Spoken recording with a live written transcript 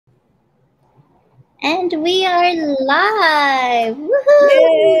And we are live.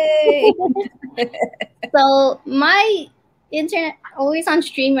 Woohoo! Yay! So my internet always on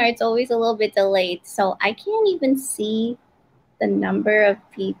streamer, it's always a little bit delayed. So I can't even see the number of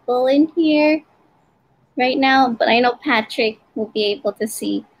people in here right now, but I know Patrick will be able to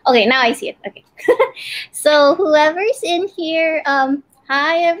see. Okay, now I see it. Okay. So whoever's in here,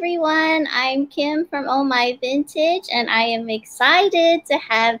 hi everyone. I'm Kim from Oh My Vintage, and I am excited to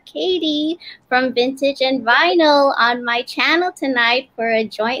have Katie from Vintage and Vinyl on my channel tonight for a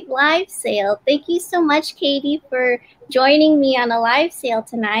joint live sale. Thank you so much, Katie, for joining me on a live sale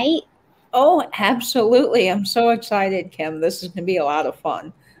tonight. Oh, absolutely. I'm so excited, Kim. This is going to be a lot of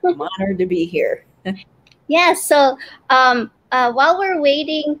fun. I'm honored to be here. Yeah, so while we're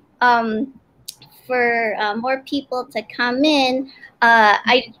waiting for more people to come in,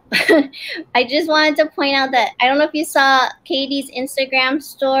 I I just wanted to point out that I don't know if you saw Katie's Instagram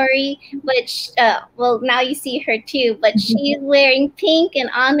story, but well, now you see her too, but she's wearing pink in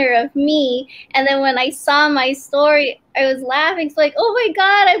honor of me. And then when I saw my story, I was laughing. It's like, oh my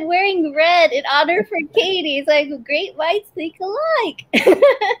God, I'm wearing red in honor for Katie. It's like great whites think alike.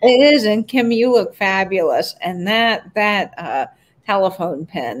 It is, and Kim, you look fabulous. And that telephone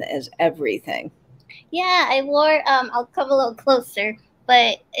pin is everything. Yeah, I wore. I'll come a little closer,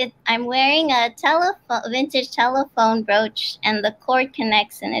 but I'm wearing a vintage telephone brooch, and the cord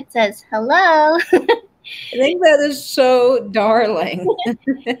connects, and it says hello. I think that is so darling.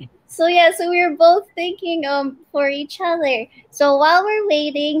 So yeah, so we were both thinking for each other. So while we're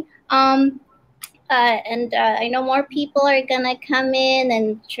waiting, and I know more people are gonna come in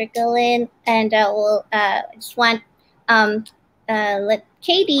and trickle in, and we'll just want let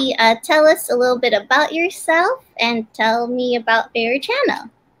Katie tell us a little bit about yourself and tell me about your channel.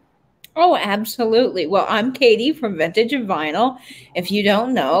 Oh, absolutely. Well, I'm Katie from Vintage and Vinyl, if you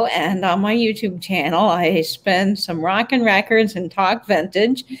don't know. And on my YouTube channel, I spin some rockin' records and talk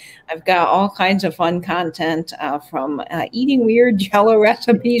vintage. I've got all kinds of fun content from eating weird jello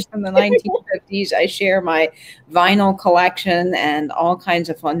recipes from the 1950s. I share my vinyl collection and all kinds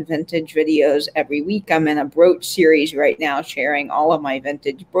of fun vintage videos every week. I'm in a brooch series right now, sharing all of my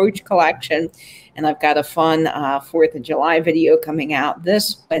vintage brooch collection. And I've got a fun 4th of July video coming out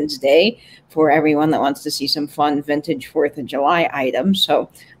this Wednesday for everyone that wants to see some fun vintage 4th of July items. So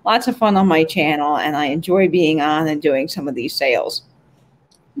lots of fun on my channel, and I enjoy being on and doing some of these sales.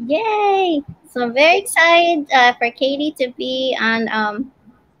 Yay! So I'm very excited for Katie to be on our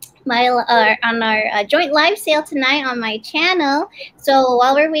joint live sale tonight on my channel. So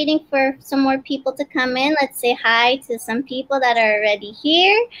while we're waiting for some more people to come in, let's say hi to some people that are already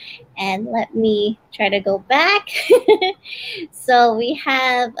here. And let me try to go back. So we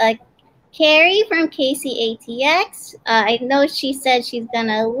have Carrie from KCATX. I know she said she's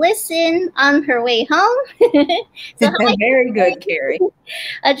gonna listen on her way home. So hi, very good, Carrie.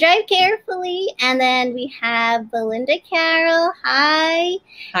 Drive carefully. And then we have Belinda Carroll. Hi.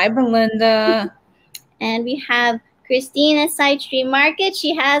 Hi, Belinda. And we have Christina Side Street Market.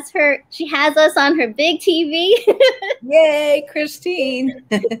 She has us on her big TV. Yay, Christine.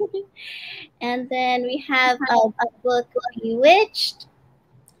 And then we have a book Bewitched.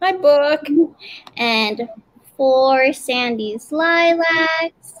 Hi, book. And for Sandy's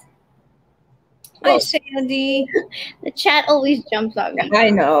Lilacs. Hi, Sandy. The chat always jumps on me. I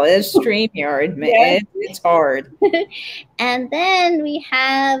know, it's StreamYard, man. Yeah. It's hard. And then we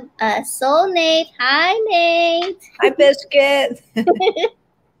have Soul Nate. Hi, Nate. Hi, Biscuit.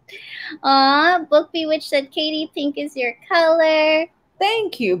 Book Bewitched said, Katie, pink is your color.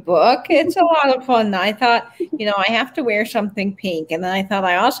 Thank you, book. It's a lot of fun. I thought, I have to wear something pink. And then I thought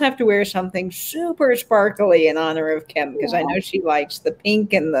I also have to wear something super sparkly in honor of Kim, because I know she likes the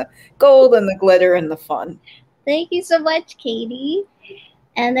pink and the gold and the glitter and the fun. Thank you so much, Katie.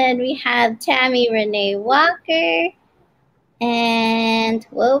 And then we have Tammy Renee Walker. And,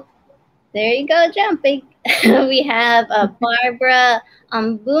 whoa, there you go, jumping. We have Barbara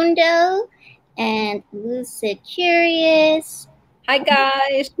Bundo and Lucid Curious. Hi,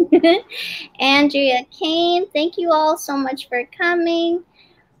 guys. Andrea Kane, thank you all so much for coming.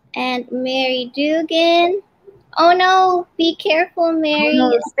 And Mary Dugan. Oh, no, be careful, Mary. Oh,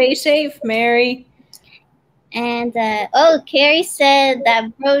 no, stay safe, Mary. And, Carrie said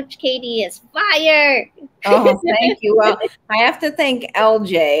that brooch, Katie, is fire. Oh, thank you. Well, I have to thank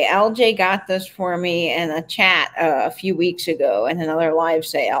LJ. LJ got this for me in a chat a few weeks ago in another live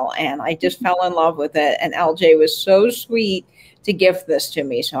sale, and I just fell in love with it. And LJ was so sweet to gift this to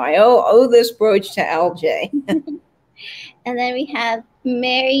me. So I owe this brooch to LJ. And then we have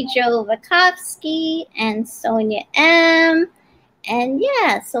Mary Jo Vakovsky and Sonia M. And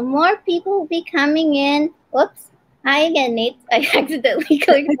yeah, so more people will be coming in. Whoops. Hi again, Nate. I accidentally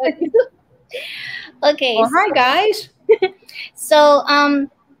clicked on you. Okay, Well, hi guys. so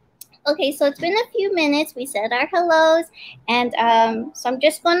okay, so it's been a few minutes. We said our hellos, and so I'm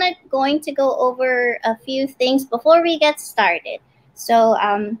just going to go over a few things before we get started. So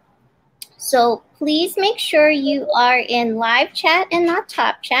so please make sure you are in live chat and not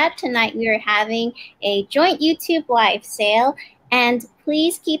top chat. Tonight we are having a joint YouTube live sale. And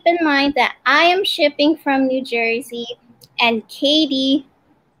please keep in mind that I am shipping from New Jersey and Katie,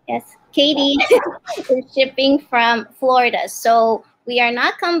 yes, Katie is shipping from Florida. So we are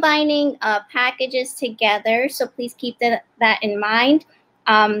not combining packages together. So please keep that in mind.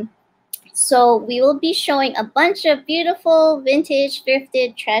 So we will be showing a bunch of beautiful vintage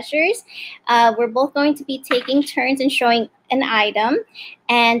thrifted treasures. We're both going to be taking turns and showing an item.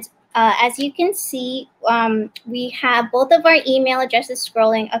 And as you can see, we have both of our email addresses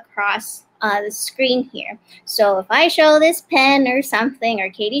scrolling across the screen here. So if I show this pen or something, or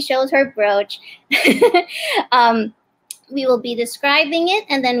Katie shows her brooch, we will be describing it,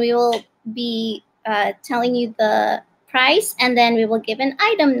 and then we will be telling you the price, and then we will give an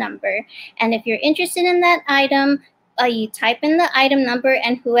item number. And if you're interested in that item, you type in the item number,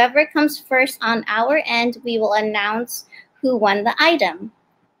 and whoever comes first on our end, we will announce who won the item.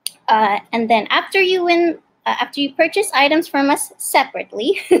 And then after you purchase items from us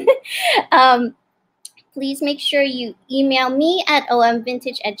separately, please make sure you email me at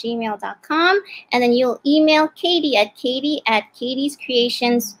omvintage@gmail.com, and then you'll email Katie at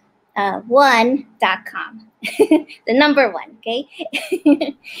katiecreations1.com. The number 1, okay?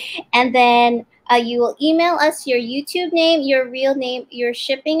 And then you will email us your YouTube name, your real name, your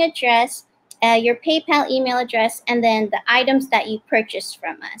shipping address, your PayPal email address, and then the items that you purchased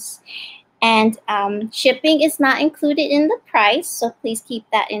from us. And shipping is not included in the price, so please keep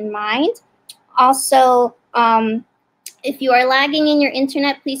that in mind. Also, if you are lagging in your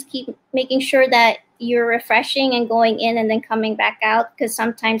internet, please keep making sure that you're refreshing and going in and then coming back out, because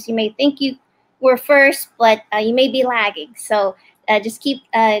sometimes you may think you were first, but you may be lagging. So just keep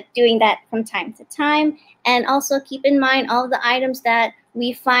doing that from time to time. And also keep in mind all the items that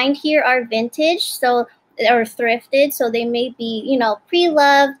we find here are vintage, so or thrifted, so they may be, you know,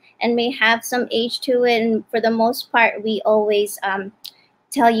 pre-loved and may have some age to it. And for the most part, we always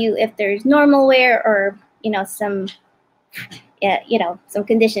tell you if there's normal wear or, you know, some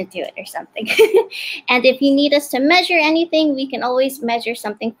condition to it or something. And if you need us to measure anything, we can always measure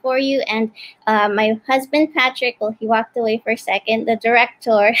something for you. And my husband Patrick, well, he walked away for a second, the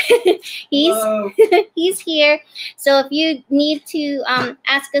director, he's here. So if you need to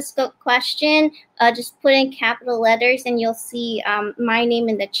ask us a question, just put in capital letters and you'll see my name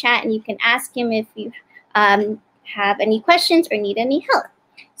in the chat, and you can ask him if you have any questions or need any help.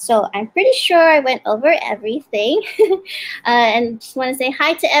 So I'm pretty sure I went over everything. And just want to say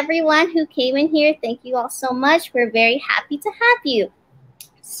hi to everyone who came in here. Thank you all so much. We're very happy to have you.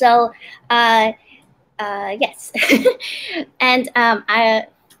 So yes. And I'm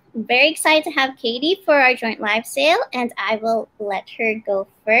very excited to have Katie for our joint live sale. And I will let her go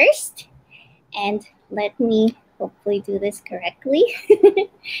first. And let me hopefully do this correctly.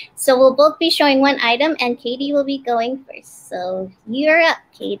 So we'll both be showing one item, and Katie will be going first. So you're up,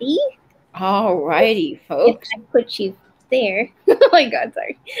 Katie. All righty, folks. If I put you there. Oh my God,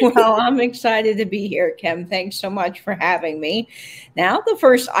 sorry. Well, I'm excited to be here, Kim. Thanks so much for having me. Now, the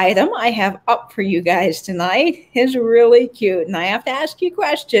first item I have up for you guys tonight is really cute. And I have to ask you a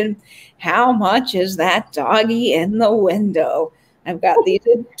question. How much is that doggy in the window? I've got these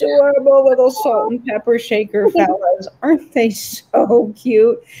adorable little salt and pepper shaker fellas. Aren't they so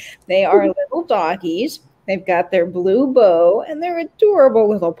cute? They are little doggies. They've got their blue bow and their adorable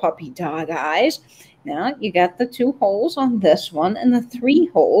little puppy dog eyes. Now, you got the 2 holes on this one and the 3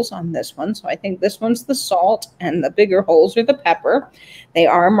 holes on this one. So I think this one's the salt and the bigger holes are the pepper. They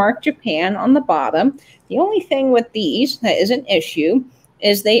are marked Japan on the bottom. The only thing with these that is an issue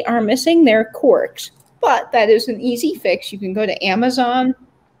is they are missing their corks. But that is an easy fix. You can go to Amazon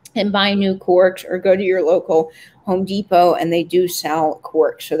and buy new corks, or go to your local Home Depot, and they do sell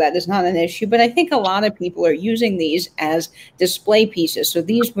corks. So that is not an issue. But I think a lot of people are using these as display pieces. So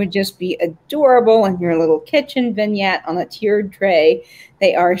these would just be adorable in your little kitchen vignette on a tiered tray.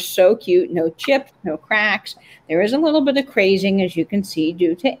 They are so cute. No chips, no cracks. There is a little bit of crazing, as you can see,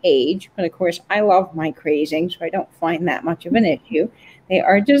 due to age. But of course, I love my crazing, so I don't find that much of an issue. They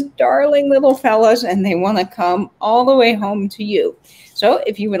are just darling little fellas, and they want to come all the way home to you. So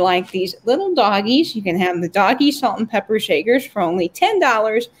if you would like these little doggies, you can have the doggy salt and pepper shakers for only $10.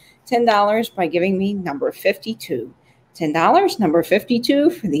 $10 by giving me number 52. $10. Number 52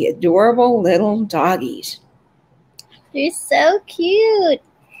 for the adorable little doggies. They're so cute.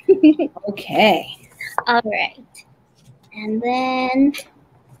 Okay. All right. And then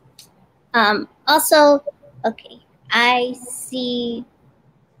also, okay, I see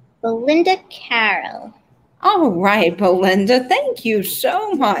Belinda Carroll. All right, Belinda, thank you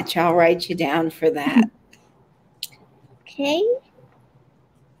so much. I'll write you down for that. Okay.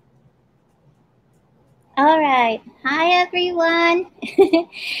 All right. Hi, everyone.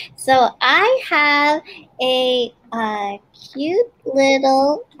 So I have a cute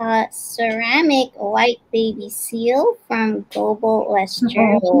little ceramic white baby seal from Global West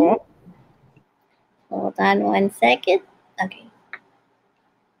Germany. Hold on one second. Okay.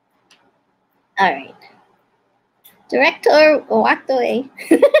 All right. Director walked away.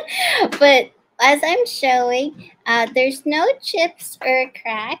 But as I'm showing, there's no chips or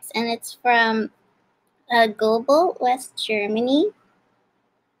cracks, and it's from Global West Germany.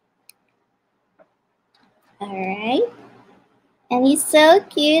 All right. And he's so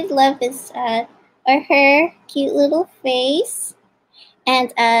cute. Love his or her cute little face.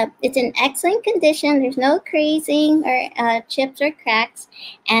 And it's in excellent condition. There's no crazing or chips or cracks.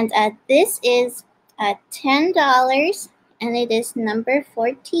 And this is $10, and it is number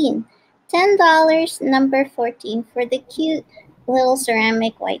 14. $10, number 14 for the cute little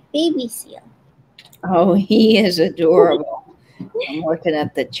ceramic white baby seal. Oh, he is adorable. I'm looking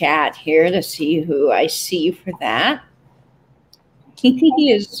at the chat here to see who I see for that.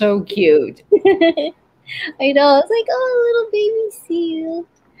 He is so cute. I know. It's like, oh, little baby seal.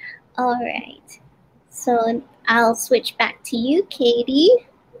 All right. So I'll switch back to you, Katie.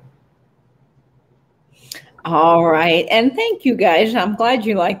 All right. And thank you guys. I'm glad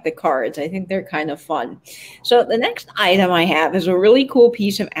you like the cards. I think they're kind of fun. So the next item I have is a really cool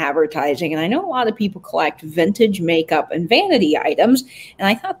piece of advertising. And I know a lot of people collect vintage makeup and vanity items. And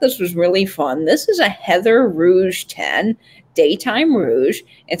I thought this was really fun. This is a Heather Rouge 10 daytime rouge.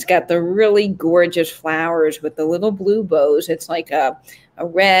 It's got the really gorgeous flowers with the little blue bows. It's like a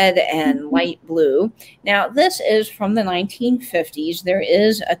red and light blue. Now, this is from the 1950s. There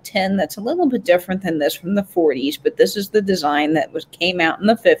is a tin that's a little bit different than this from the 40s, but this is the design that came out in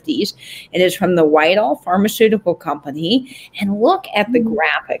the 50s. It is from the Whitehall Pharmaceutical Company. And look at the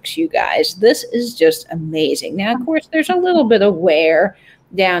graphics, you guys. This is just amazing. Now, of course, there's a little bit of wear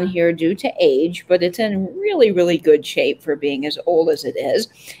down here due to age, but it's in really, really good shape for being as old as it is.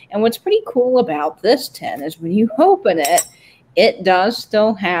 And what's pretty cool about this tin is when you open it, it does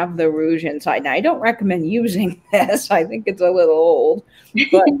still have the rouge inside. Now, I don't recommend using this. I think it's a little old,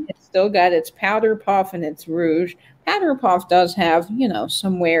 but it's still got its powder puff and its rouge. Powder puff does have,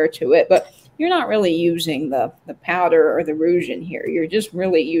 some wear to it, but you're not really using the powder or the rouge in here. You're just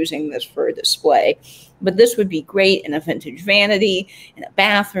really using this for a display. But this would be great in a vintage vanity, in a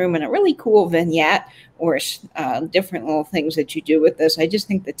bathroom, and a really cool vignette or different little things that you do with this. I just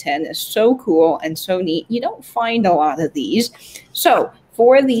think the 10 is so cool and so neat. You don't find a lot of these. So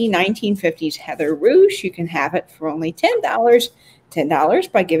for the 1950s Heather Rouge, you can have it for only $10.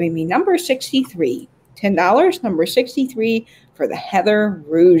 $10 by giving me number 63. $10, number 63 for the Heather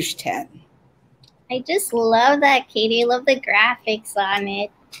Rouge 10. I just love that, Katie. I love the graphics on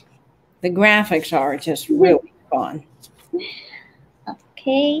it. The graphics are just really fun.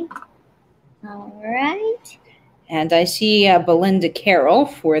 Okay. All right. And I see Belinda Carroll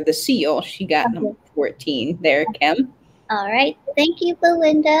for the seal. She got number 14 there, Kim. All right. Thank you,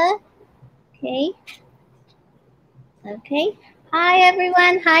 Belinda. Okay. Okay. Hi,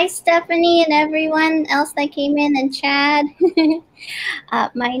 everyone. Hi, Stephanie and everyone else that came in and chat.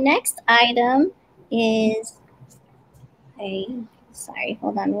 My next item is sorry,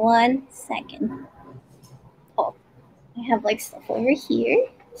 hold on one second. Oh, I have like stuff over here.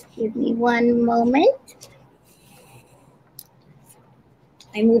 Just give me one moment.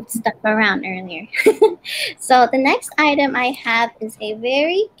 I moved stuff around earlier. So the next item I have is a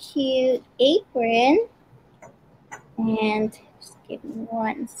very cute apron. And just give me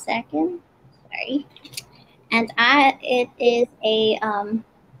one second. Sorry. And it is a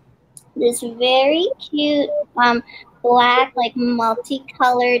this very cute black, like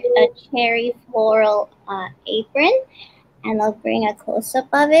multicolored cherry floral apron, and I'll bring a close-up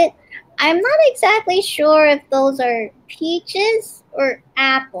of it. I'm not exactly sure if those are peaches or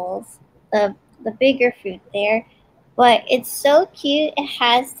apples, the bigger fruit there, but it's so cute. It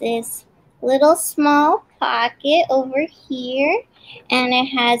has this little small pocket over here, and it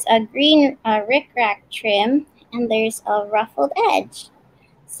has a green rickrack trim, and there's a ruffled edge.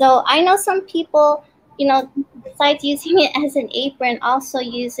 So I know some people, besides using it as an apron, also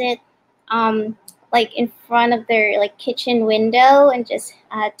use it like in front of their like kitchen window and just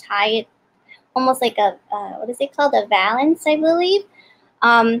tie it almost like a what is it called, a valance, I believe.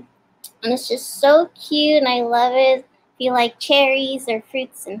 And it's just so cute, and I love it. If you like cherries or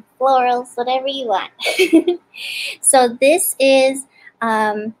fruits and florals, whatever you want. So this is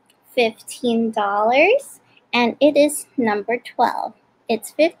 $15, and it is number 12.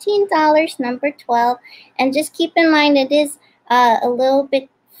 It's $15, number 12, and just keep in mind it is a little bit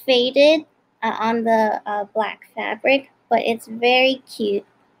faded on the black fabric, but it's very cute.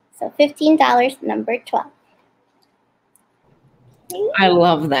 So $15, number 12. I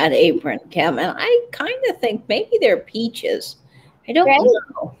love that apron, Kim, and I kind of think maybe they're peaches. I don't Right?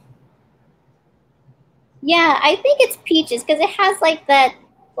 know. Yeah, I think it's peaches because it has like that,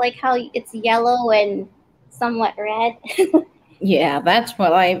 like how it's yellow and somewhat red. Yeah, that's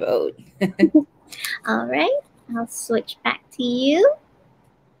what I vote. All right, I'll switch back to you.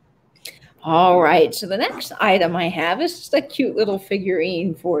 All right, so the next item I have is just a cute little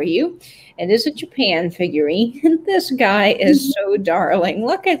figurine for you. It is a Japan figurine, and this guy is so darling.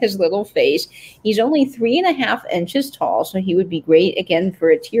 Look at his little face. He's only 3.5 inches tall, so he would be great again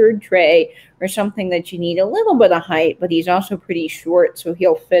for a tiered tray or something that you need a little bit of height, but he's also pretty short, so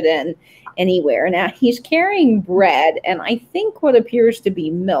he'll fit in anywhere. Now, he's carrying bread, and I think what appears to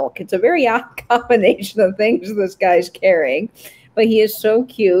be milk. It's a very odd combination of things this guy's carrying. But he is so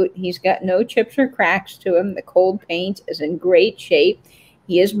cute. He's got no chips or cracks to him. The cold paint is in great shape.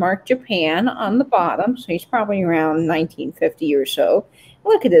 He is marked Japan on the bottom, so he's probably around 1950 or so.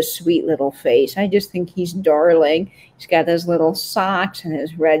 Look at his sweet little face. I just think he's darling. He's got his little socks and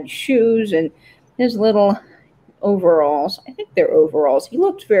his red shoes and his little overalls. I think they're overalls. He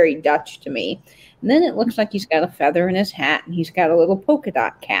looks very Dutch to me. And then it looks like he's got a feather in his hat and he's got a little polka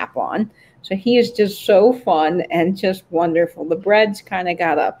dot cap on. So he is just so fun and just wonderful. The bread's kind of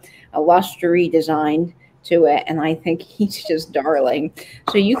got a lustery design to it, and I think he's just darling.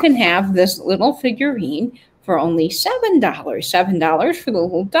 So you can have this little figurine for only $7. $7 for the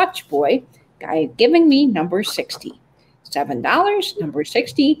little Dutch boy. Guy giving me number 60. $7, number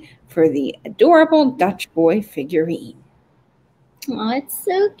 60 for the adorable Dutch boy figurine. Oh, it's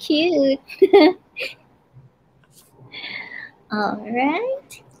so cute. All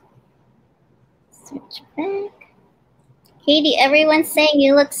right. Switch back. Katie, everyone's saying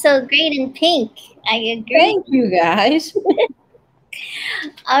you look so great in pink. I agree. Thank you, guys.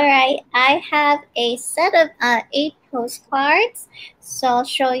 All right, I have a set of 8 postcards, so I'll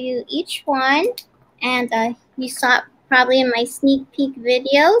show you each one. And you saw it probably in my sneak peek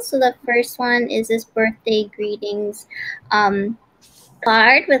video. So the first one is this birthday greetings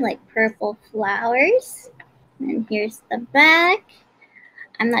card with like purple flowers. And here's the back.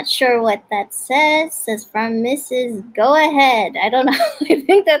 I'm not sure what that says. It says from Mrs. Go Ahead. I don't know. I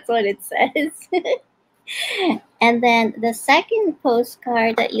think that's what it says. And then the second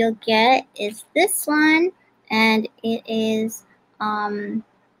postcard that you'll get is this one. And it is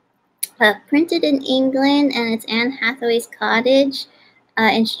printed in England. And it's Anne Hathaway's cottage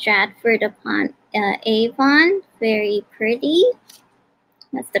in Stratford upon Avon. Very pretty.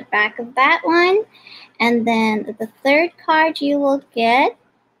 That's the back of that one. And then the third card you will get,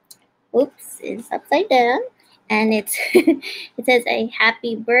 oops, is upside down. And it's it says a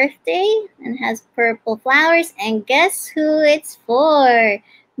happy birthday and has purple flowers. And guess who it's for?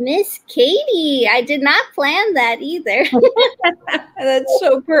 Miss Katie. I did not plan that either. That's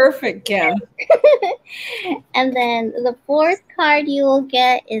so perfect, Kim. And then the fourth card you will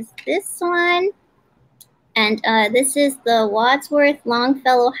get is this one. And this is the Wadsworth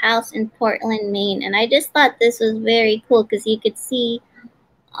Longfellow House in Portland, Maine. And I just thought this was very cool because you could see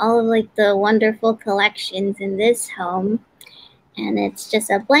all of like the wonderful collections in this home. And it's just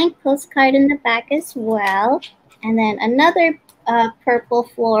a blank postcard in the back as well. And then another purple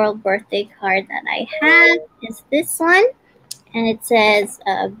floral birthday card that I have is this one. And it says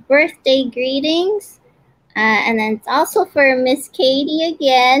birthday greetings. And then it's also for Miss Katie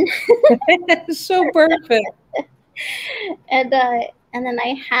again. So perfect. And then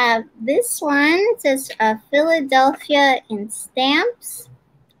I have this one. It says Philadelphia in stamps.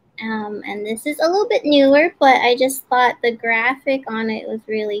 And this is a little bit newer, but I just thought the graphic on it was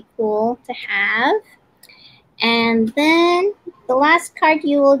really cool to have. And then the last card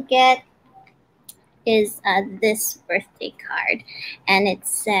you will get is this birthday card. And it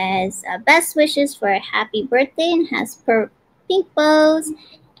says best wishes for a happy birthday, and has pink bows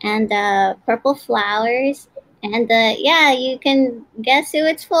and purple flowers. And yeah, you can guess who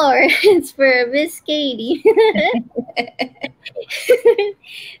it's for. It's for Miss Katie.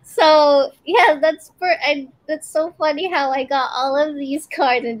 So yeah, that's so funny how I got all of these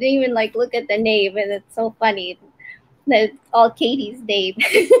cards and didn't even like look at the name, and it's so funny. That's all Katie's name.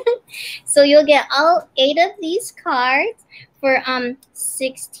 So you'll get all 8 of these cards for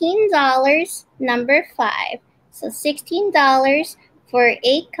 $16, number 5. So $16 for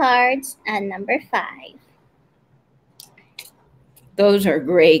 8 cards and number 5. Those are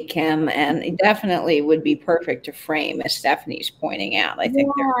great, Kim, and they definitely would be perfect to frame, as Stephanie's pointing out. I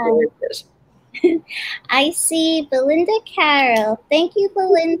think they're gorgeous. I see Belinda Carroll. Thank you,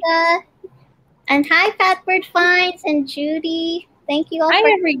 Belinda. And hi, Fatbird Finds and Judy. Thank you all. Hi,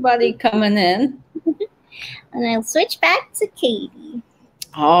 everybody coming in. And I'll switch back to Katie.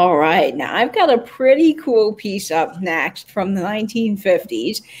 All right. Now, I've got a pretty cool piece up next from the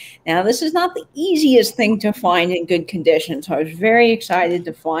 1950s. Now, this is not the easiest thing to find in good condition, so I was very excited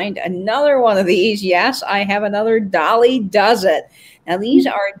to find another one of these. Yes, I have another Dolly Does It. Now, these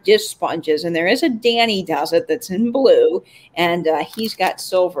are dish sponges, and there is a Danny Does It that's in blue, and he's got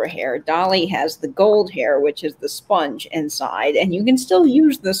silver hair. Dolly has the gold hair, which is the sponge inside, and you can still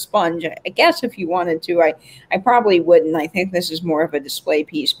use the sponge, I guess, if you wanted to. I probably wouldn't. I think this is more of a display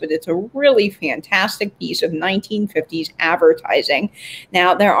piece, but it's a really fantastic piece of 1950s advertising.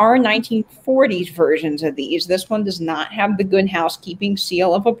 Now, there are 1940s versions of these. This one does not have the Good Housekeeping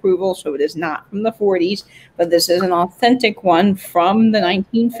seal of approval, so it is not from the 40s, but this is an authentic one from the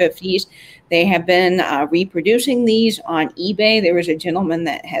 1950s. They have been reproducing these on eBay. There was a gentleman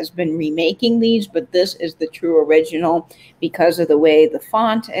that has been remaking these, but this is the true original because of the way the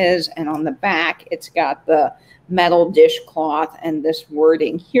font is. And on the back, it's got the metal dishcloth and this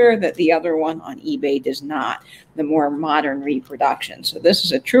wording here that the other one on eBay does not, the more modern reproduction. So this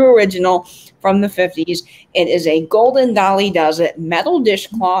is a true original from the 50s. It is a golden Dolly Does It metal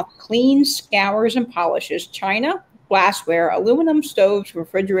dishcloth, cleans, scours, and polishes china, glassware, aluminum stoves,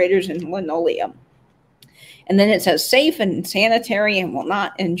 refrigerators, and linoleum. And then it says safe and sanitary and will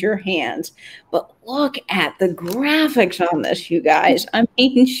not injure hands. But look at the graphics on this, you guys. I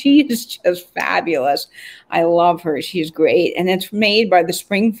mean, she is just fabulous. I love her. She's great. And it's made by the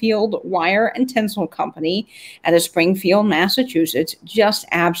Springfield Wire and Tinsel Company out of Springfield, Massachusetts. Just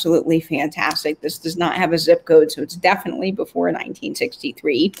absolutely fantastic. This does not have a zip code, so it's definitely before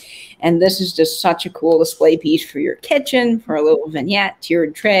 1963. And this is just such a cool display piece for your kitchen, for a little vignette,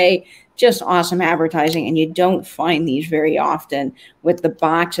 tiered tray. Just awesome advertising, and you don't find these very often with the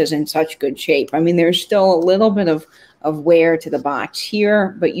boxes in such good shape. I mean, there's still a little bit of wear to the box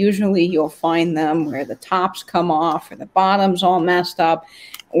here, but usually you'll find them where the tops come off or the bottom's all messed up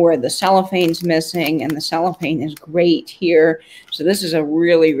or the cellophane's missing, and the cellophane is great here. So this is a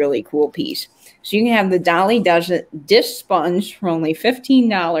really, really cool piece. So you can have the Dolly Does It dish sponge for only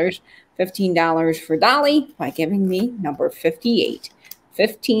 $15. $15 for Dolly by giving me number 58.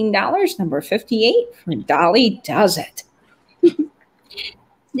 $15, number 58 for Dolly Does It. Did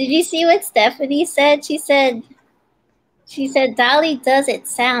you see what Stephanie said? She said Dolly Does It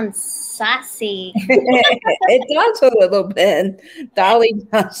sounds saucy. It does a little bit. Dolly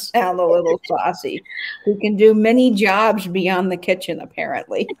does sound a little saucy. Who can do many jobs beyond the kitchen,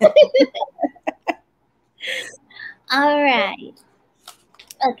 apparently. All right.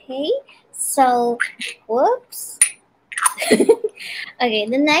 Okay. So, whoops. Okay,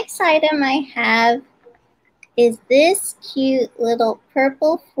 the next item I have is this cute little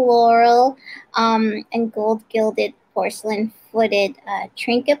purple floral and gold gilded porcelain footed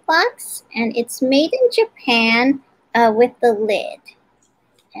trinket box, and it's made in Japan with the lid.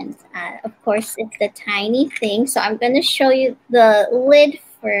 And of course, it's the tiny thing. So I'm going to show you the lid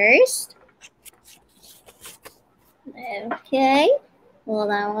first. Okay,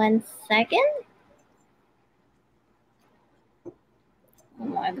 hold on one second. Oh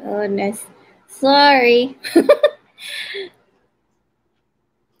my goodness. Sorry.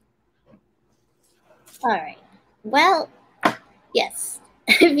 All right. Well, yes.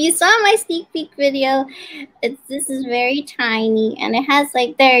 If you saw my sneak peek video, this is very tiny, and it has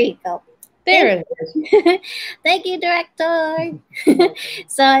like, there you go. There it is. Thank you, director.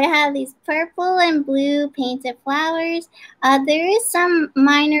 So I have these purple and blue painted flowers. There is some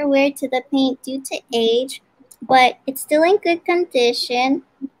minor wear to the paint due to age, but it's still in good condition.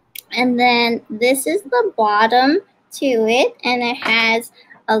 And then this is the bottom to it, and it has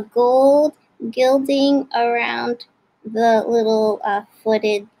a gold gilding around the little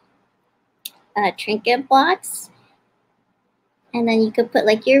footed trinket box. And then you could put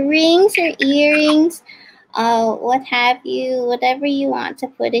like your rings or earrings, what have you, whatever you want to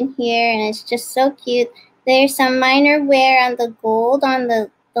put in here. And it's just so cute. There's some minor wear on the gold on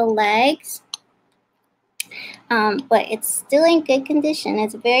the legs. But it's still in good condition.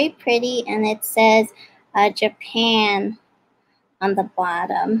 It's very pretty, and it says Japan on the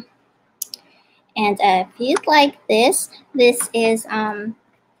bottom. And if you'd like this is $12,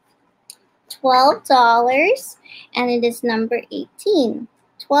 and it is number 18.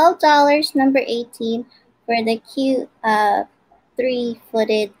 $12, number 18 for the cute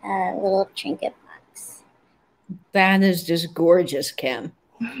 3-footed little trinket box. That is just gorgeous, Kim.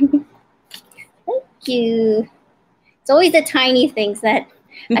 Thank you. It's always the tiny things that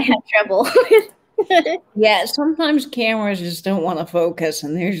I have trouble with. Yeah, sometimes cameras just don't want to focus,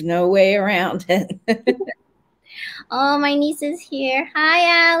 and there's no way around it. Oh, my niece is here.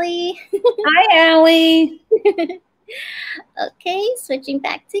 Hi, Allie. Hi, Allie. Okay, switching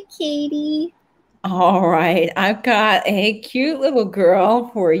back to Katie. All right, I've got a cute little girl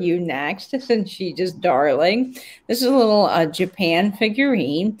for you next. Isn't she just darling? This is a little Japan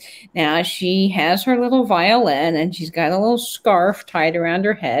figurine. Now, she has her little violin, and she's got a little scarf tied around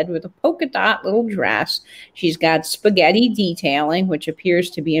her head with a polka dot little dress. She's got spaghetti detailing, which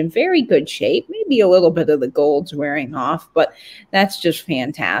appears to be in very good shape. Maybe a little bit of the gold's wearing off, but that's just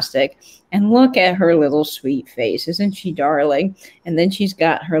fantastic. And look at her little sweet face. Isn't she darling? And then she's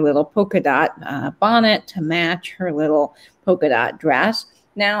got her little polka dot bonnet to match her little polka dot dress.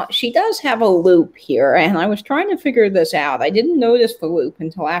 Now, she does have a loop here, and I was trying to figure this out. I didn't notice the loop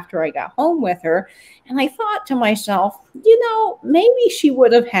until after I got home with her, and I thought to myself, maybe she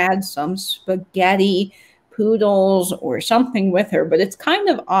would have had some spaghetti poodles or something with her, but it's kind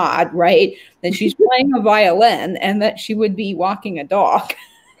of odd, right, that she's playing a violin and that she would be walking a dog.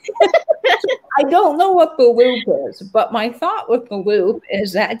 I don't know what the loop is, but my thought with the loop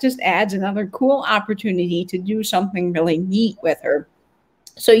is that just adds another cool opportunity to do something really neat with her.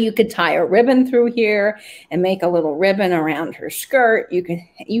 So you could tie a ribbon through here and make a little ribbon around her skirt. You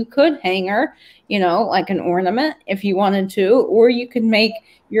could hang her, like an ornament if you wanted to, or you could make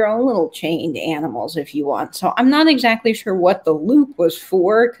your own little chained animals if you want. So I'm not exactly sure what the loop was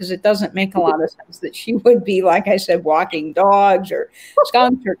for, because it doesn't make a lot of sense that she would be, like I said, walking dogs or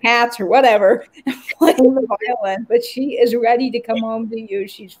skunks or cats or whatever, playing the violin. But she is ready to come home to you.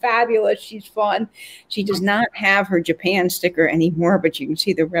 She's fabulous. She's fun. She does not have her Japan sticker anymore, but you can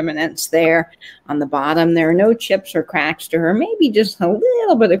see the remnants there on the bottom. There are no chips or cracks to her, maybe just a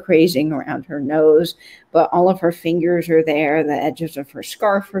little bit of crazing around her nose, but all of her fingers are there. The edges of her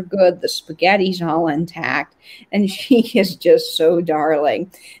scarf are good. The spaghetti's all intact, and she is just so darling.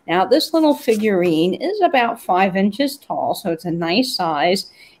 Now, this little figurine is about 5 inches tall, so it's a nice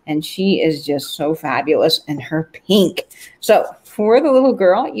size, and she is just so fabulous in her pink. So for the little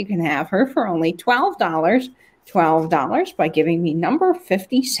girl, you can have her for only $12. $12 by giving me number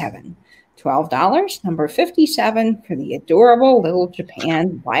 57. $12, number 57 for the adorable little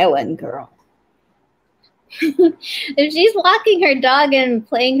Japan violin girl. If she's walking her dog and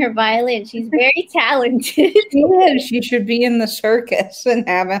playing her violin, she's very talented. She is. She should be in the circus and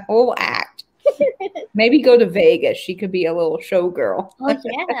have a whole act. Maybe go to Vegas. She could be a little showgirl. Oh,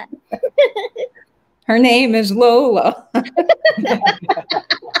 yeah. Her name is Lola.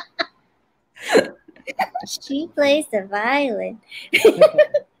 She plays the violin.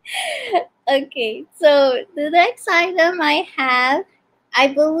 Okay, so the next item I have, I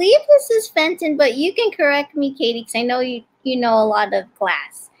believe this is Fenton, but you can correct me, Katie, because I know you know a lot of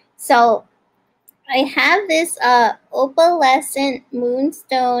glass. So I have this opalescent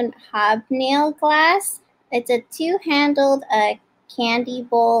moonstone hobnail glass. It's a 2-handled candy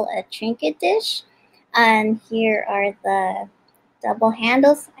bowl, a trinket dish. And here are the double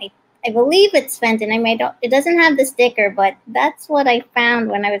handles. I believe it's Fenton. It doesn't have the sticker, but that's what I found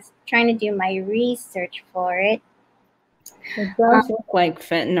when I was trying to do my research for it. It does look like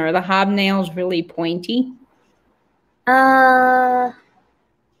Fenton. Are the hobnails really pointy? Yeah,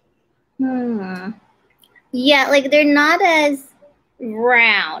 like they're not as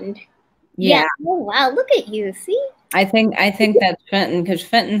round. Yeah. Oh, wow, look at you. See? I think that's Fenton, because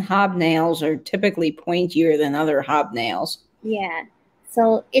Fenton hobnails are typically pointier than other hobnails. Yeah.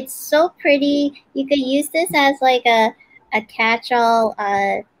 So it's so pretty. You could use this as like a catch-all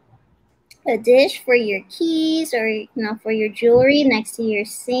a dish for your keys, or for your jewelry next to your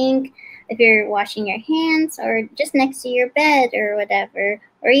sink, if you're washing your hands, or just next to your bed or whatever,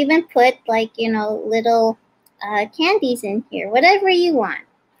 or even put like little candies in here, whatever you want.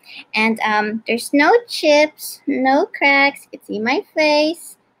 And there's no chips, no cracks. You can see my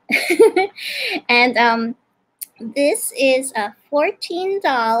face. And this is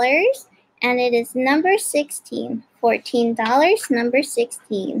 $14, and it is number 16. $14, number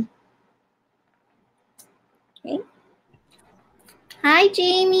 16. Okay. Hi,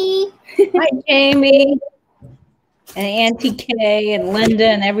 Jamie. Hi, Jamie. And Auntie Kay and Linda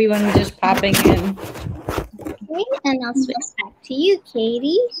and everyone just popping in. Okay, and I'll switch back to you,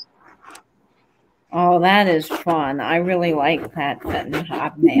 Katie. Oh, that is fun. I really like that Fenton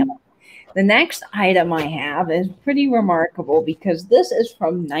hobnail. The next item I have is pretty remarkable because this is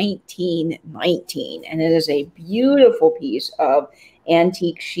from 1919 and it is a beautiful piece of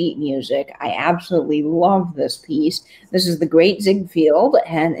antique sheet music. I absolutely love this piece. This is the Great Ziegfeld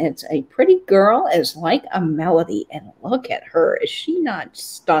and it's a pretty girl is like a melody. And look at her. Is she not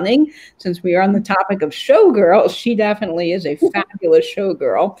stunning? Since we are on the topic of showgirls, she definitely is a fabulous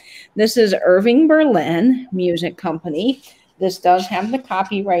showgirl. This is Irving Berlin Music Company. This does have the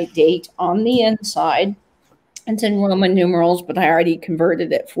copyright date on the inside. It's in Roman numerals, but I already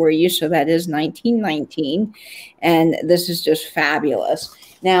converted it for you. So that is 1919. And this is just fabulous.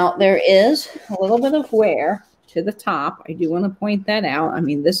 Now, there is a little bit of wear to the top. I do want to point that out. I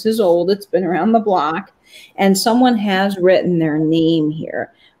mean, this is old. It's been around the block. And someone has written their name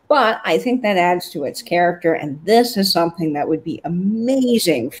here. But I think that adds to its character. And this is something that would be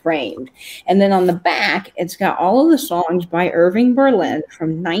amazing framed. And then on the back, it's got all of the songs by Irving Berlin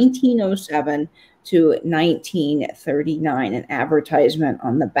from 1907 to 1939, an advertisement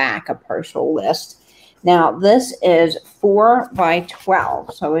on the back, a partial list. Now, this is 4 by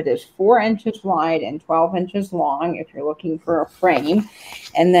 12. So it is 4 inches wide and 12 inches long if you're looking for a frame.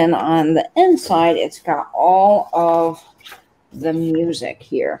 And then on the inside, it's got all of the music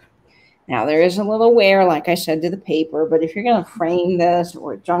here. Now, there is a little wear, like I said, to the paper, but if you're going to frame this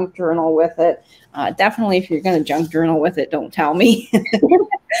or junk journal with it, definitely if you're going to junk journal with it, don't tell me.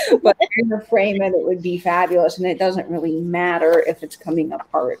 But if you're going to frame it, it would be fabulous, and it doesn't really matter if it's coming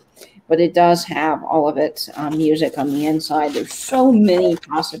apart. But it does have all of its music on the inside. There's so many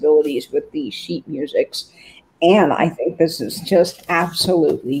possibilities with these sheet musics. And I think this is just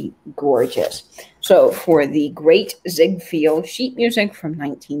absolutely gorgeous. So for the Great Ziegfeld sheet music from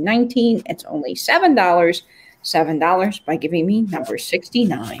 1919, it's only $7. $7 by giving me number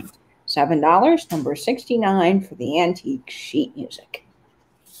 69. $7, number 69 for the antique sheet music.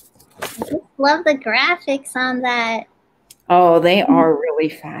 I just love the graphics on that. Oh, they are really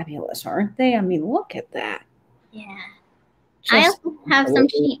fabulous, aren't they? I mean, look at that. Yeah. I also have some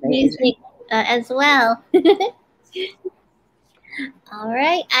sheet music as well. All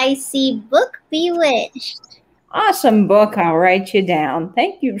right. I see Book Bewitched. Awesome book. I'll write you down.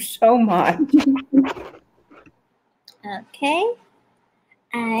 Thank you so much. Okay.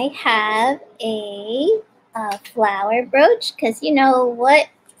 I have a flower brooch because you know what?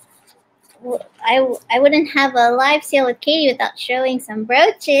 I wouldn't have a live sale with Katie without showing some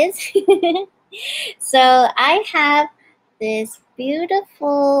brooches. So I have this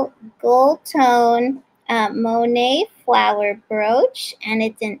beautiful gold tone Monet flower brooch, and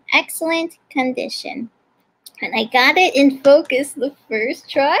it's in excellent condition. And I got it in focus the first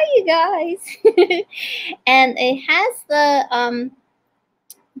try, you guys. And it has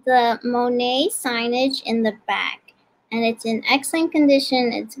the Monet signage in the back, and it's in excellent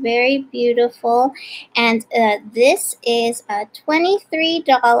condition. It's very beautiful, and this is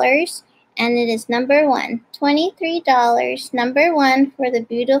 $23, and it is number one. $23, number one for the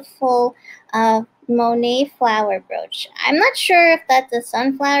beautiful Monet flower brooch. I'm not sure if that's a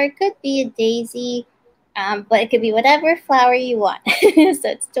sunflower. It could be a daisy, but it could be whatever flower you want. So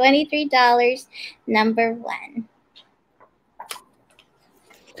it's $23, number one.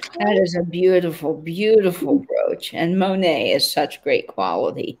 That is a beautiful, beautiful brooch. And Monet is such great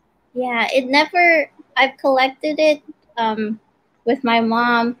quality. Yeah, I've collected it with my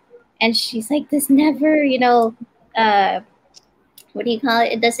mom, and she's like, this never, what do you call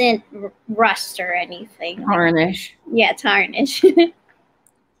it? It doesn't rust or anything. Tarnish. Yeah, tarnish. Okay.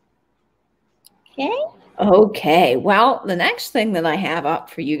 Okay, well, the next thing that I have up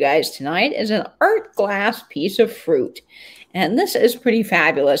for you guys tonight is an art glass piece of fruit. And this is pretty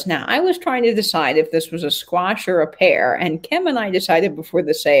fabulous. Now, I was trying to decide if this was a squash or a pear, and Kim and I decided before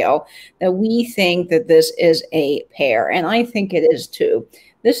the sale that we think that this is a pear, and I think it is too.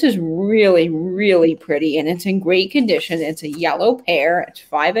 This is really, really pretty, and it's in great condition. It's a yellow pear. It's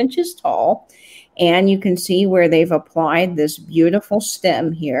 5 inches tall, and you can see where they've applied this beautiful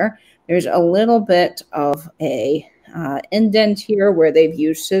stem here. There's a little bit of a indent here where they've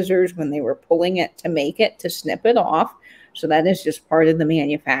used scissors when they were pulling it to make it, to snip it off. So that is just part of the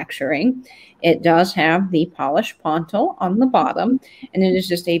manufacturing. It does have the polished pontil on the bottom, and it is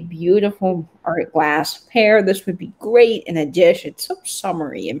just a beautiful art glass pear. This would be great in a dish. It's so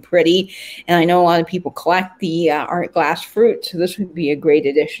summery and pretty, and I know a lot of people collect the art glass fruit, so this would be a great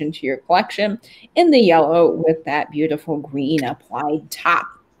addition to your collection in the yellow with that beautiful green applied top.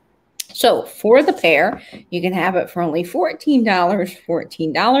 So for the pair, you can have it for only $14,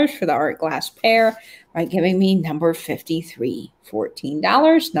 $14 for the art glass pair by giving me number 53.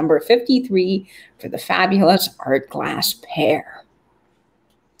 $14, number 53 for the fabulous art glass pair.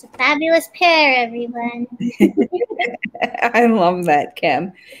 It's a fabulous pair, everyone. I love that,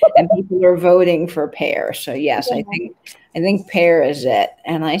 Kim. And people are voting for pair. So yes, yeah. I think pair is it.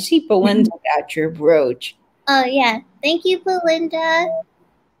 And I see Belinda got your brooch. Oh yeah. Thank you, Belinda.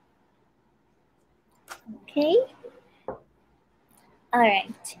 Okay. All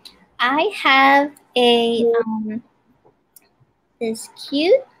right. I have a this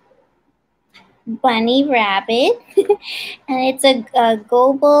cute bunny rabbit, and it's a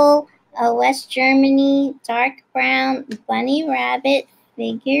Goebel West Germany dark brown bunny rabbit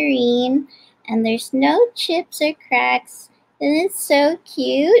figurine, and there's no chips or cracks, and it's so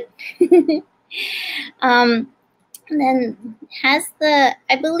cute. And then has the,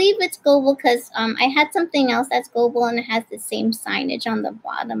 I believe it's Goebel because I had something else that's Goebel and it has the same signage on the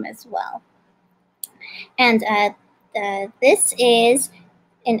bottom as well. And this is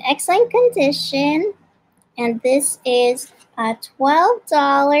in excellent condition, and this is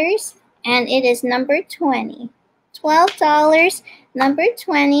 $12, and it is number 20. $12, number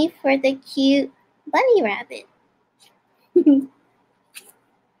 20 for the cute bunny rabbit.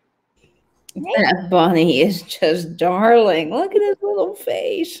 That bunny is just darling. Look at his little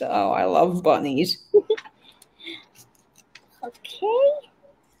face. Oh, I love bunnies. Okay.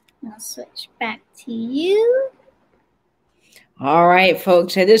 I'll switch back to you. All right,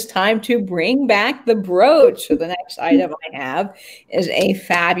 folks, it is time to bring back the brooch. So the next item I have is a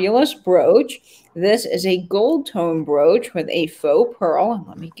fabulous brooch. This is a gold tone brooch with a faux pearl. And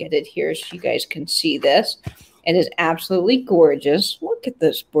let me get it here so you guys can see this. It is absolutely gorgeous. Look at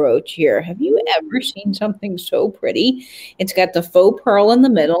this brooch here. Have you ever seen something so pretty? It's got the faux pearl in the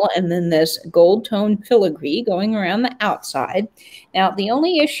middle and then this gold tone filigree going around the outside. Now, the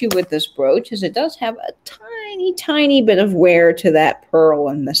only issue with this brooch is it does have a tiny bit of wear to that pearl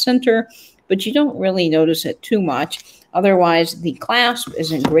in the center, but you don't really notice it too much. Otherwise, the clasp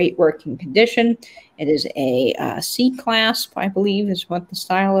is in great working condition. It is a C clasp, I believe is what the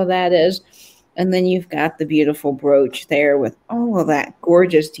style of that is. And then you've got the beautiful brooch there with all of that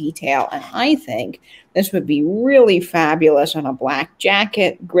gorgeous detail. And I think this would be really fabulous on a black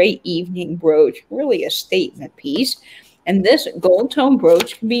jacket, great evening brooch, really a statement piece. And this gold tone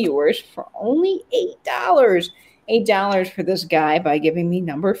brooch can be yours for only $8. $8 for this guy by giving me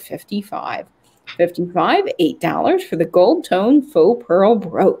number 55. 55, $8 for the gold tone faux pearl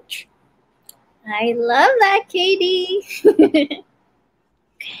brooch. I love that, Katie.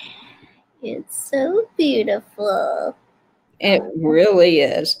 It's so beautiful. It really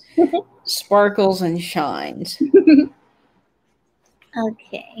is. Sparkles and shines.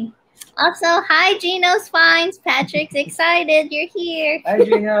 Okay. Also, hi, Gino's Finds. Patrick's excited you're here. Hi,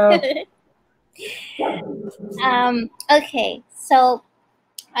 Gino. Okay, so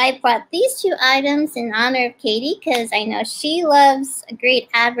I brought these two items in honor of Katie because I know she loves great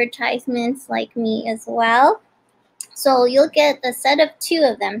advertisements like me as well. So you'll get a set of 2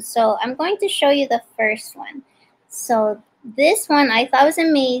 of them. So I'm going to show you the first one. So this one I thought was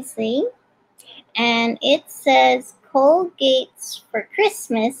amazing. And it says Colgate's for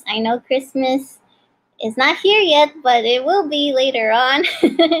Christmas. I know Christmas is not here yet, but it will be later on.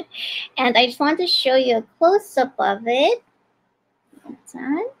 And I just want to show you a close-up of it.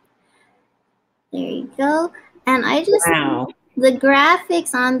 There you go. And I just, wow. The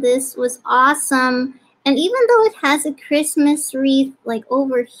graphics on this was awesome. And even though it has a Christmas wreath like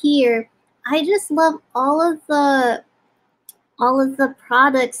over here, I just love all of the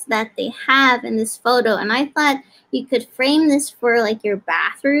products that they have in this photo. And I thought you could frame this for like your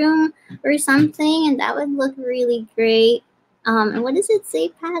bathroom or something, and that would look really great. And what does it say,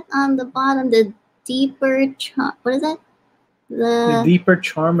 Pat, on the bottom? The deeper charm. What is that? The deeper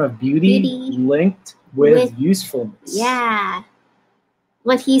charm of beauty linked with usefulness. Yeah,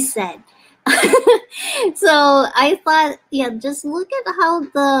 what he said. So I thought, yeah, just look at how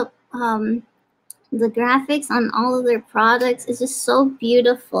the graphics on all of their products is just so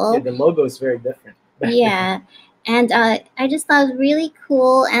beautiful. Yeah, the logo is very different. Yeah, and I just thought it was really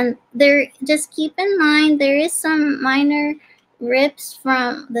cool. And just keep in mind there is some minor rips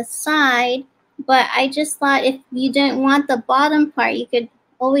from the side, but I just thought if you didn't want the bottom part, you could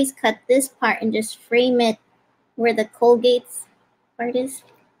always cut this part and just frame it where the Colgate's part is.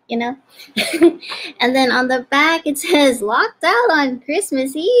 You know. And then on the back it says locked out on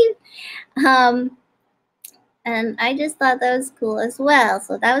Christmas Eve. And I just thought that was cool as well.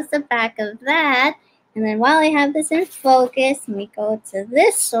 So that was the back of that. And then while I have this in focus, let me go to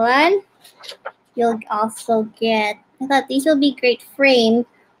this one. You'll also get, I thought these will be great framed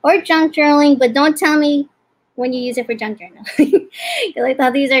or junk journaling, but don't tell me when you use it for junk journaling. I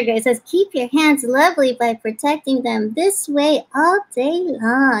thought these are great. It says, keep your hands lovely by protecting them this way all day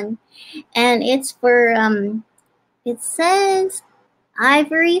long. And it's for, it says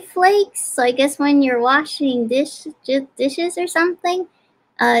ivory flakes. So I guess when you're washing dishes or something,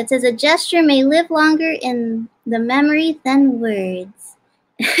 it says a gesture may live longer in the memory than words.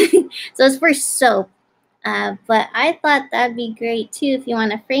 So it's for soap. But I thought that'd be great too if you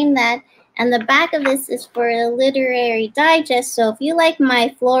want to frame that. And the back of this is for a literary digest. So if you like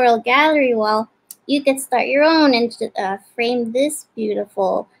my floral gallery wall, you could start your own and frame this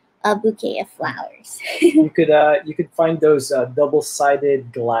beautiful bouquet of flowers. You could find those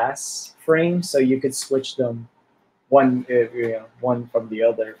double-sided glass frames, so you could switch them one from the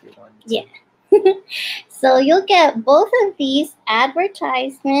other if you want. Yeah. So you'll get both of these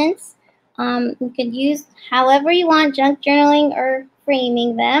advertisements. You could use however you want, junk journaling or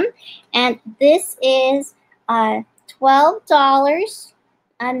framing them. And this is $12,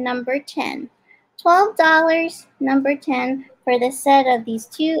 number 10. $12, number 10 for the set of these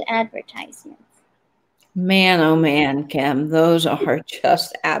two advertisements. Man, oh man, Kim, those are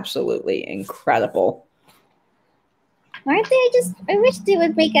just absolutely incredible. Aren't they? I wish they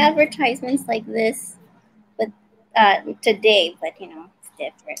would make advertisements like this, but today. But you know, it's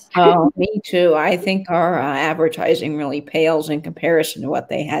different. Oh, me too. I think our advertising really pales in comparison to what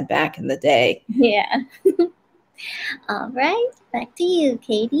they had back in the day. Yeah. All right, back to you,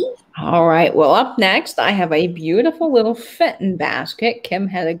 Katie. All right. Well, up next, I have a beautiful little Fenton basket. Kim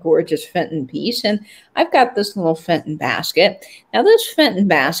had a gorgeous Fenton piece, and I've got this little Fenton basket. Now, this Fenton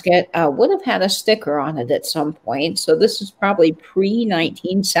basket would have had a sticker on it at some point, so this is probably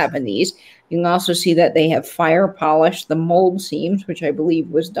pre-1970s. You can also see that they have fire polished the mold seams, which I believe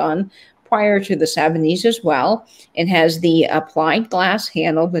was done prior to the 70s as well. It has the applied glass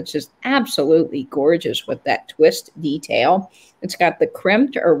handle, which is absolutely gorgeous with that twist detail. It's got the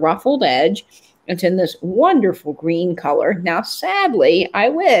crimped or ruffled edge. It's in this wonderful green color. Now, sadly, I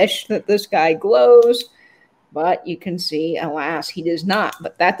wish that this guy glows, but you can see, alas, he does not.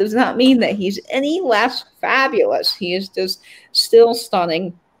 But that does not mean that he's any less fabulous. He is just still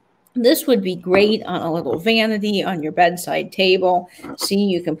stunning. This would be great on a little vanity on your bedside table. See,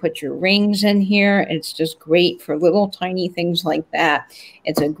 you can put your rings in here. It's just great for little tiny things like that.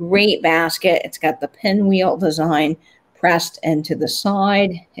 It's a great basket. It's got the pinwheel design pressed into the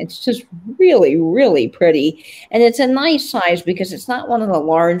side. It's just really, really pretty. And it's a nice size because it's not one of the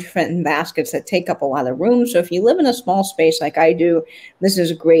large Fenton baskets that take up a lot of room. So if you live in a small space like I do, this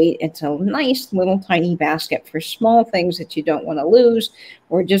is great. It's a nice little tiny basket for small things that you don't want to lose,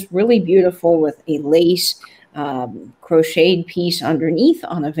 or just really beautiful with a lace crocheted piece underneath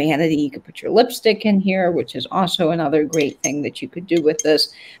on a vanity. You could put your lipstick in here, which is also another great thing that you could do with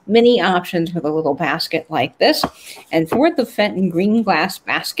this. Many options with a little basket like this. And for the Fenton green glass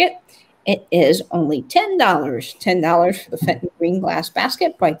basket, it is only $10. $10 for the Fenton green glass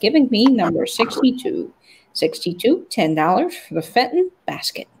basket by giving me number 62. 62, $10 for the Fenton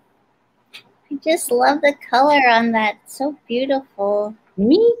basket. I just love the color on that. So beautiful.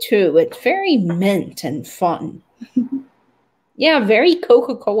 Me too. It's very mint and fun. Yeah, very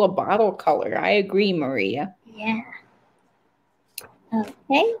Coca-Cola bottle color. I agree, Maria. Yeah.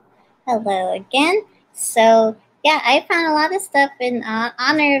 Okay. Hello again. So, yeah, I found a lot of stuff in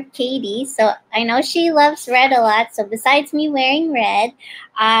honor of Katie. So, I know she loves red a lot. So, besides me wearing red,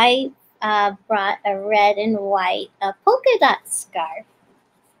 I brought a red and white polka dot scarf.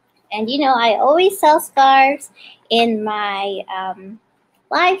 And, you know, I always sell scarves in my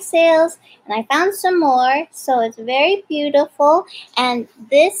live sales, and I found some more. So it's very beautiful, and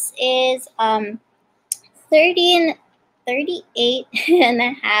this is 38 and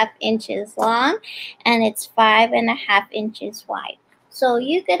a half inches long, and it's 5.5 inches wide. So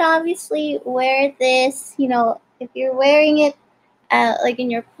you could obviously wear this, you know, if you're wearing it like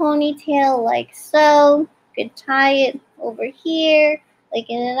in your ponytail like so. You could tie it over here like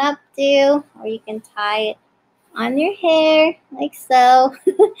in an updo, or you can tie it on your hair like so,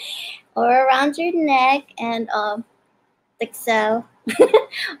 or around your neck and like so,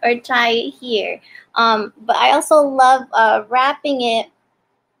 or tie it here. But I also love wrapping it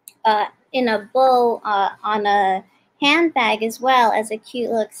in a bow on a handbag as well as a cute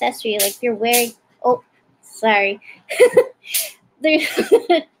little accessory. Like if you're wearing, oh, sorry. And it's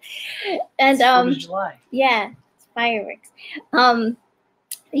 4th of July. Yeah, it's fireworks.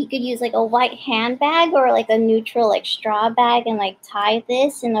 You could use like a white handbag or like a neutral like straw bag and like tie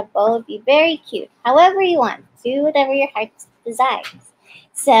this in a bow. It'd be very cute. However you want, do whatever your heart desires.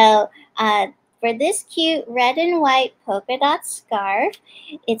 So for this cute red and white polka dot scarf,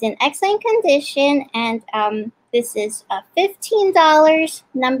 it's in excellent condition, and this is $15,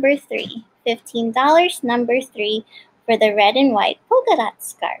 number 3. $15, number 3 for the red and white polka dot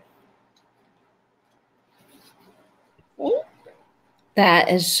scarf. Okay. That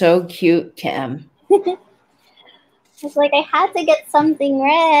is so cute, Kim. It's like I had to get something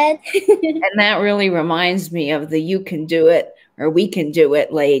red. And that really reminds me of the "You Can Do It" or "We Can Do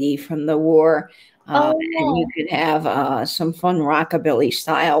It" lady from the war. Oh, And you could have some fun rockabilly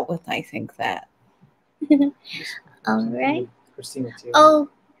style with, I think, that. All right. Christina Taylor. Oh,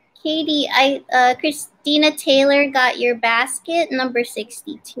 Katie, Christina Taylor got your basket, number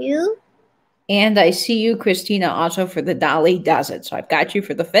 62. And I see you, Christina, also for the Dolly Does It. So I've got you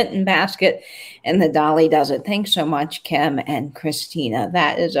for the Fenton basket and the Dolly Does It. Thanks so much, Kim and Christina.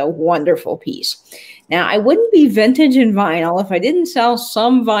 That is a wonderful piece. Now, I wouldn't be vintage and vinyl if I didn't sell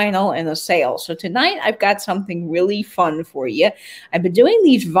some vinyl in a sale. So tonight I've got something really fun for you. I've been doing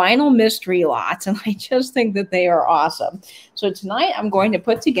these vinyl mystery lots, and I just think that they are awesome. So tonight I'm going to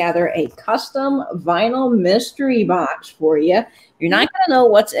put together a custom vinyl mystery box for you. You're not going to know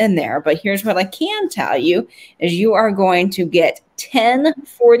what's in there, but here's what I can tell you is you are going to get 10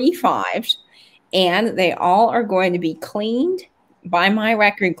 45s, and they all are going to be cleaned by my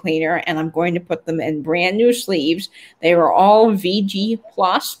record cleaner, and I'm going to put them in brand new sleeves. They are all VG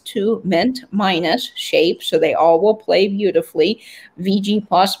plus to mint minus shape, so they all will play beautifully. VG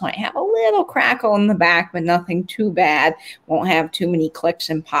plus might have a little crackle in the back, but nothing too bad. Won't have too many clicks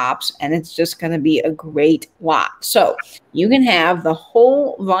and pops, and it's just going to be a great lot. So you can have the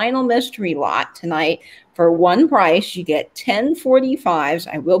whole vinyl mystery lot tonight for one price. You get 10 45s.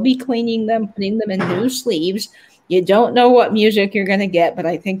 I will be cleaning them, putting them in new sleeves. You don't know what music you're going to get, but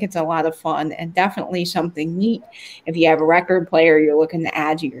I think it's a lot of fun and definitely something neat. If you have a record player you're looking to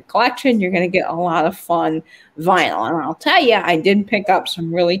add to your collection, you're going to get a lot of fun vinyl. And I'll tell you, I did pick up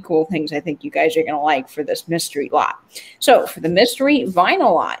some really cool things I think you guys are going to like for this mystery lot. So for the mystery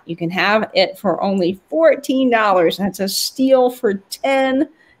vinyl lot, you can have it for only $14. That's a steal for 10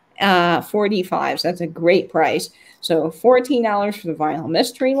 45s. That's a great price. So $14 for the vinyl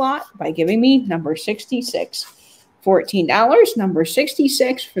mystery lot by giving me number 66. $14, number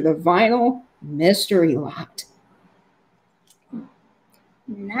 66 for the vinyl mystery lot.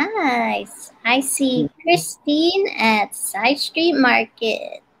 Nice. I see Christine at Side Street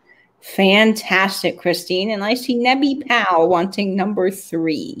Market. Fantastic, Christine. And I see Nebby Powell wanting number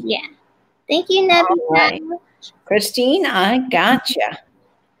 3. Yeah. Thank you, Nebby right. Powell. Christine, I gotcha.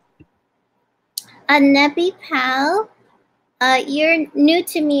 Nebby Powell, you're new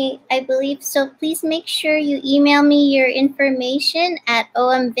to me, I believe, so please make sure you email me your information at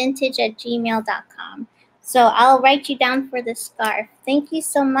omvintage@gmail.com. So I'll write you down for the scarf. Thank you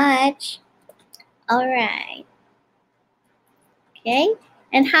so much. All right. Okay.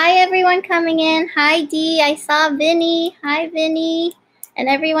 And hi, everyone coming in. Hi, Dee. I saw Vinny. Hi, Vinny. And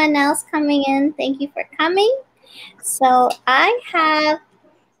everyone else coming in. Thank you for coming. So I've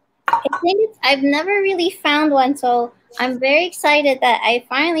never really found one, so I'm very excited that I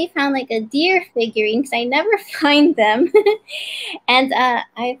finally found like a deer figurine because I never find them. And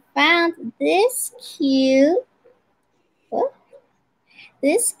I found this cute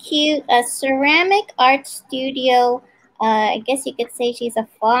ceramic art studio. I guess you could say she's a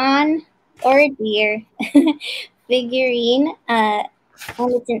fawn or a deer figurine. And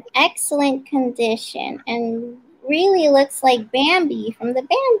it's in excellent condition and really looks like Bambi from the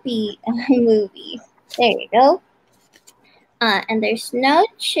Bambi movie. There you go. And there's no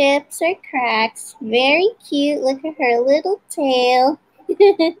chips or cracks. Very cute. Look at her little tail.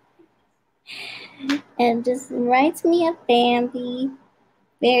 And just reminds me of Bambi.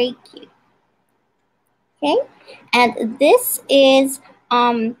 Very cute. Okay. And this is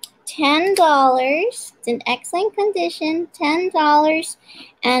 $10. It's in excellent condition. $10.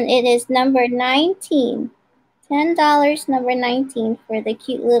 And it is number 19. $10, number 19 for the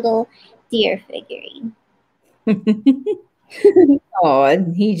cute little deer figurine. Oh,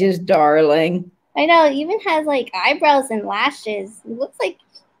 and he's just darling. I know, it even has like eyebrows and lashes. It looks like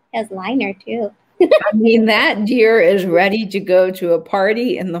he has liner too. I mean, that deer is ready to go to a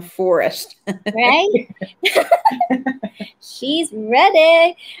party in the forest. Right? She's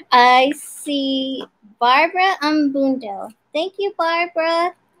ready. I see Barbara Umbundo. Thank you,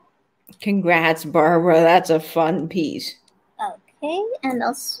 Barbara. Congrats, Barbara. That's a fun piece. Okay, and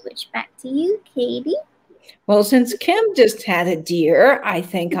I'll switch back to you, Katie. Well, since Kim just had a deer, I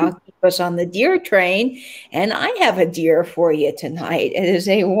think I'll keep us on the deer train. And I have a deer for you tonight. It is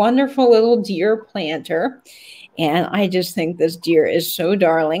a wonderful little deer planter. And I just think this deer is so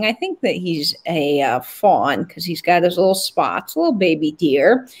darling. I think that he's a fawn because he's got his little spots, little baby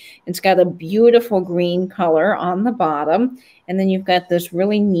deer. It's got a beautiful green color on the bottom. And then you've got this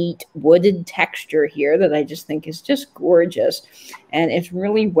really neat wooded texture here that I just think is just gorgeous. And it's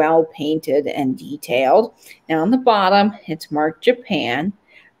really well painted and detailed. Now on the bottom, it's marked Japan.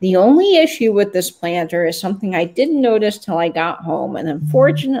 The only issue with this planter is something I didn't notice till I got home. And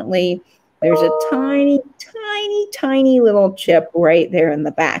unfortunately, there's a tiny, tiny, tiny little chip right there in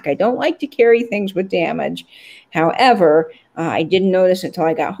the back. I don't like to carry things with damage. However, I didn't notice it till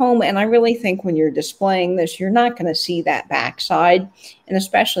I got home. And I really think when you're displaying this, you're not going to see that backside. And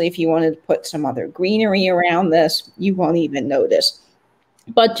especially if you wanted to put some other greenery around this, you won't even notice.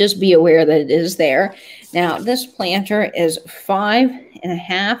 But just be aware that it is there. Now, this planter is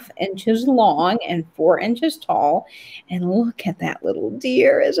 5.5 inches long and 4 inches tall. And look at that little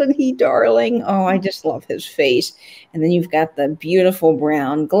deer. Isn't he darling? Oh, I just love his face. And then you've got the beautiful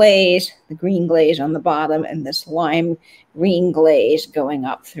brown glaze, the green glaze on the bottom, and this lime green glaze going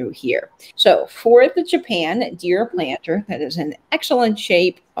up through here. So for the Japan deer planter, that is in excellent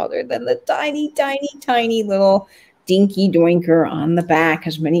shape, other than the tiny, tiny, tiny little dinky doinker on the back,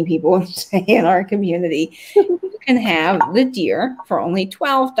 as many people would say in our community. You can have the deer for only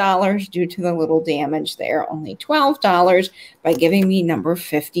 $12 due to the little damage there. Only $12 by giving me number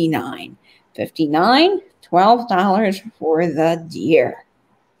 59. 59, $12 for the deer.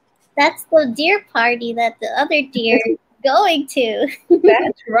 That's the deer party that the other deer is going to.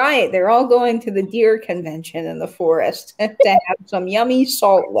 That's right. They're all going to the deer convention in the forest to have some yummy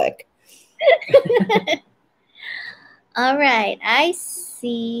salt lick. All right, I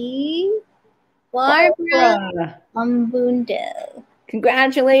see Barbara Umbundo.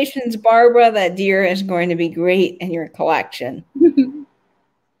 Congratulations, Barbara. That deer is going to be great in your collection.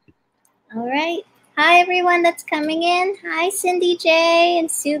 All right. Hi, everyone that's coming in. Hi, Cindy J. and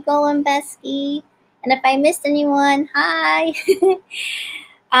Sue Golombeski. And if I missed anyone, hi.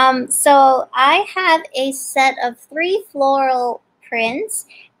 So I have a set of 3 floral prints.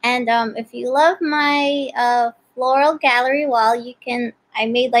 And if you love my floral gallery wall, I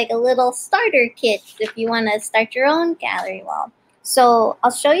made like a little starter kit if you want to start your own gallery wall. So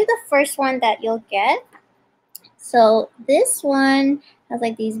I'll show you the first one that you'll get. So this one has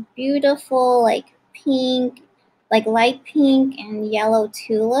like these beautiful like pink, like light pink and yellow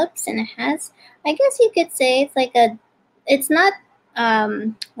tulips, and it has, I guess you could say it's not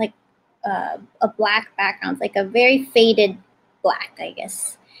like a black background. It's like a very faded black, I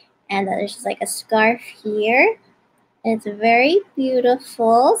guess. And there's just like a scarf here. It's very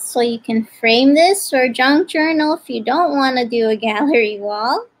beautiful. So you can frame this or junk journal if you don't want to do a gallery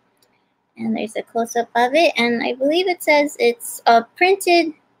wall. And there's a close-up of it. And I believe it says it's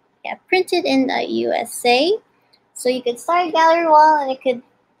printed in the USA. So you could start a gallery wall and it could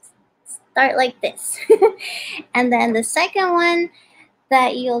start like this. And then the second one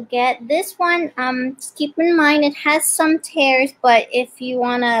that you'll get, this one, just keep in mind it has some tears, but if you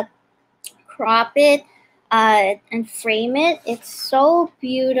want to crop it and frame it, it's so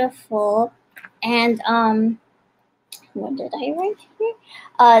beautiful. And what did I write here?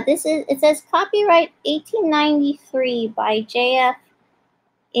 It says copyright 1893 by J.F.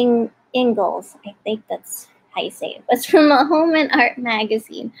 Ingalls. I think that's how you say it. It's from a Home and Art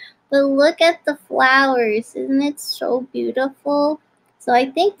magazine. But look at the flowers. Isn't it so beautiful? So I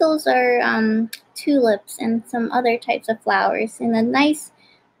think those are tulips and some other types of flowers in a nice,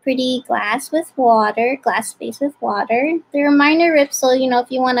 pretty glass space with water. There are minor rips, so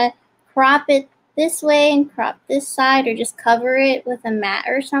if you want to crop it this way and crop this side, or just cover it with a mat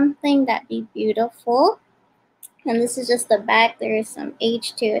or something, that'd be beautiful. And this is just the back. There is some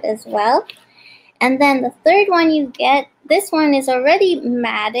age to it as well. And then the third one you get, this one is already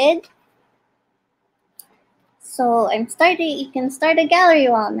matted. So you can start a gallery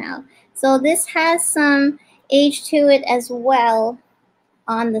wall now. So this has some age to it as well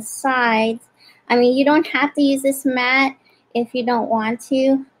on the sides. I mean, you don't have to use this mat if you don't want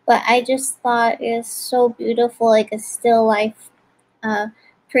to, but I just thought it was so beautiful, like a still life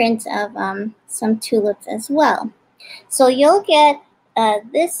print of some tulips as well. So you'll get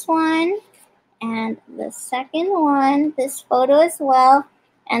this one and the second one, this photo as well,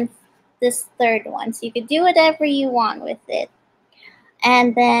 and this third one. So you could do whatever you want with it.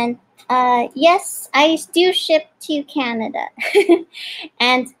 And then, yes, I do ship to Canada.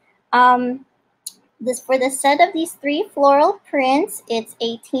 And This for the set of these 3 floral prints, it's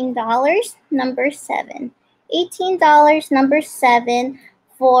 $18, number 7. $18, number 7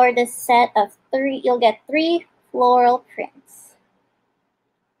 for the set of 3. You'll get 3 floral prints.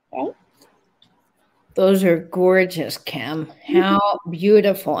 Okay. Those are gorgeous, Kim. How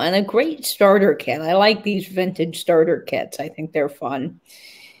beautiful. And a great starter kit. I like these vintage starter kits. I think they're fun.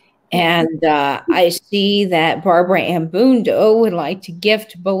 And I see that Barbara Ambundo would like to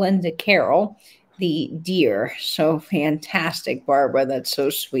gift Belinda Carroll the deer. So fantastic, Barbara. That's so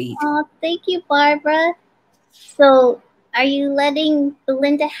sweet. Oh, thank you, Barbara. So are you letting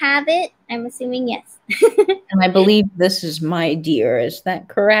Belinda have it? I'm assuming yes. And I believe this is my deer. Is that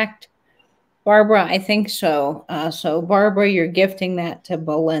correct? Barbara, I think so. So, Barbara, you're gifting that to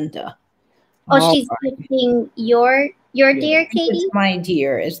Belinda. Oh, she's gifting your dear, Katie? It's my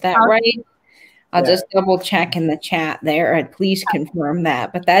dear. Is that right? I'll just double check in the chat there and please confirm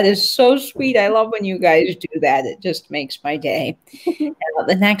that. But that is so sweet. I love when you guys do that. It just makes my day.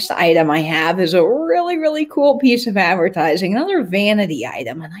 The next item I have is a really, really cool piece of advertising, another vanity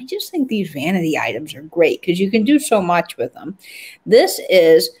item. And I just think these vanity items are great because you can do so much with them. This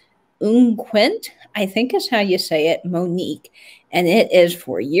is Unquint, I think is how you say it, Monique. And it is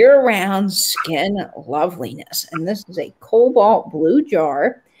for year-round skin loveliness. And this is a cobalt blue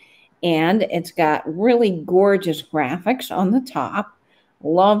jar. And it's got really gorgeous graphics on the top.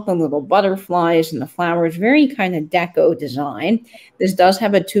 Love the little butterflies and the flowers. Very kind of deco design. This does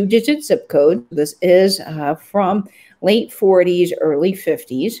have a 2-digit zip code. This is from late 40s, early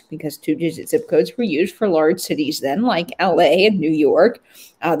 50s, because 2-digit zip codes were used for large cities then, like LA and New York.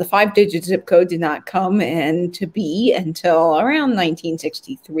 The 5-digit zip code did not come into be until around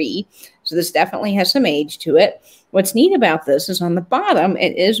 1963. So this definitely has some age to it. What's neat about this is on the bottom,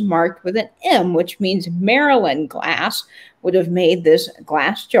 it is marked with an M, which means Maryland glass would have made this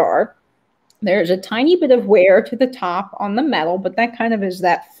glass jar. There's a tiny bit of wear to the top on the metal, but that kind of is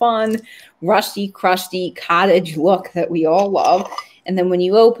that fun, rusty, crusty cottage look that we all love. And then when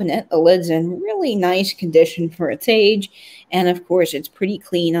you open it, the lid's in really nice condition for its age. And of course, it's pretty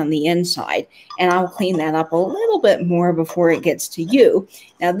clean on the inside. And I'll clean that up a little bit more before it gets to you.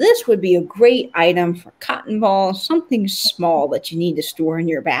 Now, this would be a great item for cotton balls, something small that you need to store in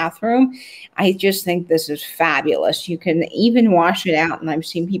your bathroom. I just think this is fabulous. You can even wash it out. And I've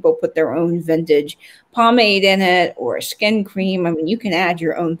seen people put their own vintage pomade in it or a skin cream. I mean, you can add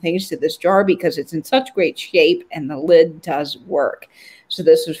your own things to this jar because it's in such great shape and the lid does work. So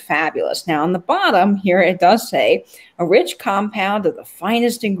this is fabulous. Now on the bottom here, it does say a rich compound of the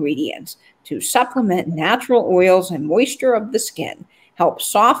finest ingredients to supplement natural oils and moisture of the skin, help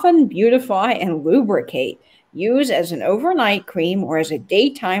soften, beautify, and lubricate. Use as an overnight cream or as a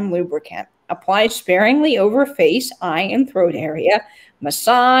daytime lubricant. Apply sparingly over face, eye, and throat area.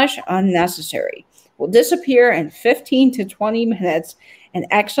 Massage unnecessary. Will disappear in 15 to 20 minutes. An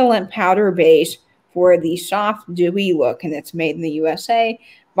excellent powder base for the soft, dewy look, and it's made in the USA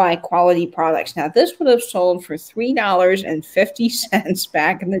by Quality Products. Now, this would have sold for $3.50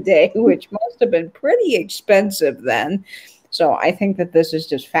 back in the day, which must have been pretty expensive then. So I think that this is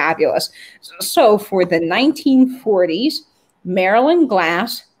just fabulous. So for the 1940s Maryland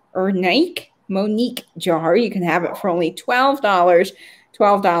glass Monique jar, you can have it for only $12.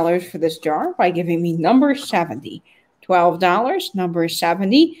 $12 for this jar by giving me number 70. $12, number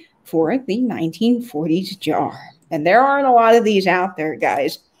 70 for the 1940s jar. And there aren't a lot of these out there,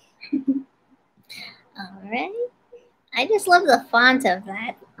 guys. All right. I just love the font of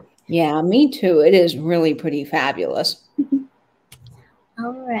that. Yeah, me too. It is really pretty fabulous.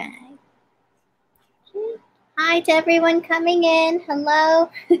 All right. Hi to everyone coming in. Hello.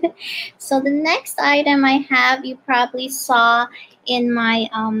 So the next item I have, you probably saw in my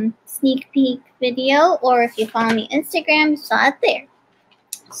sneak peek video, or if you follow me on Instagram, you saw it there.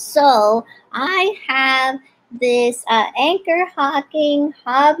 So I have this Anchor Hawking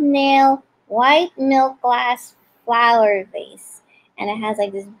Hobnail White Milk Glass flower vase. And it has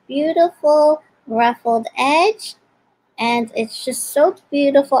like this beautiful ruffled edge. And it's just so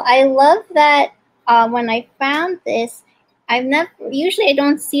beautiful. I love that when I found this, usually I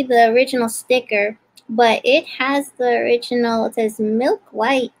don't see the original sticker, but it has the original, it says Milk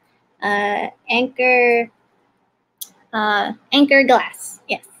White Anchor glass.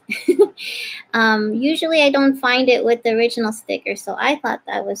 Yes. Usually I don't find it with the original sticker, so I thought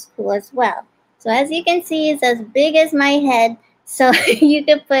that was cool as well. So as you can see, it's as big as my head, so you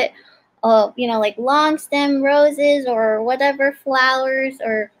could put like long stem roses or whatever flowers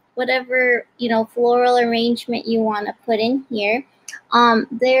or whatever floral arrangement you want to put in here.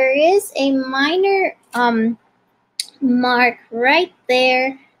 There is a minor mark right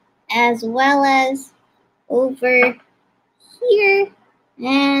there as well as over here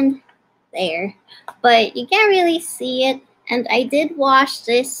and there, but you can't really see it. And I did wash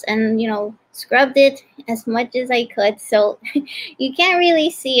this and, scrubbed it as much as I could, so you can't really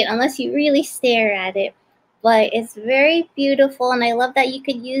see it unless you really stare at it. But it's very beautiful, and I love that you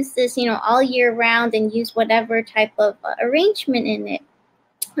could use this, all year round and use whatever type of arrangement in it.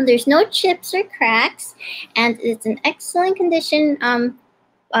 And there's no chips or cracks, and it's in excellent condition.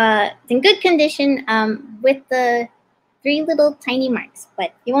 In good condition. With the 3 little tiny marks,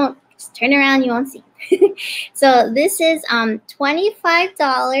 but you won't just turn around, you won't see. So this is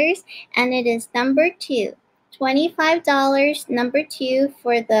 $25, and it is number 2. $25, number 2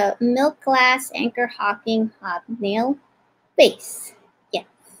 for the milk glass anchor hawking hobnail base. Yes.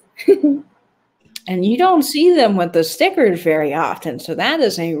 And you don't see them with the stickers very often, so that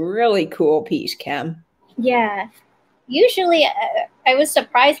is a really cool piece, Kim. Yeah. Usually, I was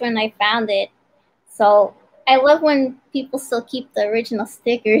surprised when I found it. So I love when people still keep the original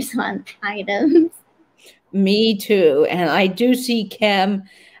stickers on items. Me too. And I do see Kim,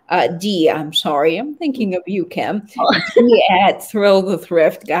 D, I'm sorry, I'm thinking of you, Kim. Oh. D at Thrill the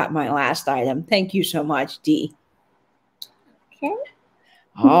Thrift got my last item. Thank you so much, D. Okay.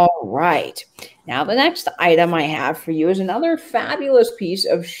 All right. Now, the next item I have for you is another fabulous piece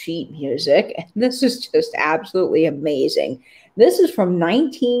of sheet music. And this is just absolutely amazing. This is from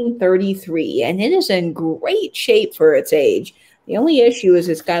 1933, and it is in great shape for its age. The only issue is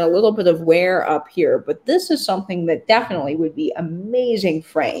it's got a little bit of wear up here, but this is something that definitely would be amazing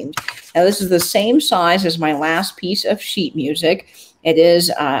framed. Now, this is the same size as my last piece of sheet music. It is,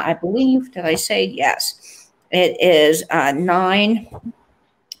 I believe, did I say yes? It is 9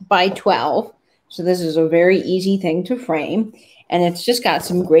 by 12. So this is a very easy thing to frame, and it's just got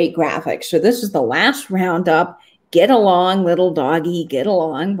some great graphics. So this is the last roundup, Get Along Little Doggy, Get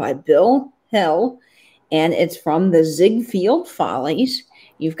Along by Bill Hill, and it's from the Ziegfeld Follies.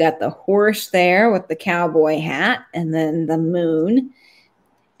 You've got the horse there with the cowboy hat, and then the moon.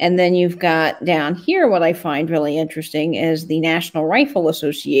 And then you've got down here, what I find really interesting is the National Rifle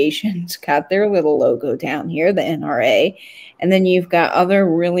Association's got their little logo down here, the NRA. And then you've got other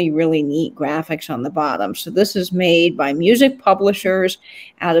really, really neat graphics on the bottom. So this is made by music publishers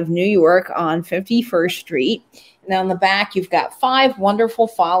out of New York on 51st Street. And on the back, you've got 5 wonderful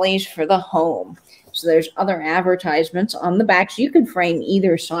follies for the home. So there's other advertisements on the back. So you can frame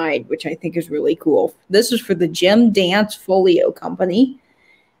either side, which I think is really cool. This is for the Jim Dance Folio Company.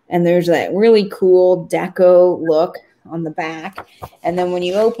 And there's that really cool deco look on the back. And then when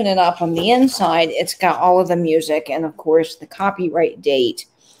you open it up on the inside, it's got all of the music and, of course, the copyright date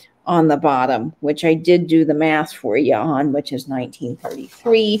on the bottom, which I did do the math for you on, which is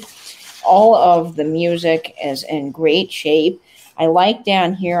 1933. All of the music is in great shape. I like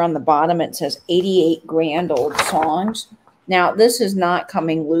down here on the bottom, it says 88 grand old songs. Now, this is not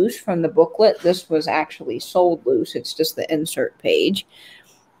coming loose from the booklet. This was actually sold loose. It's just the insert page.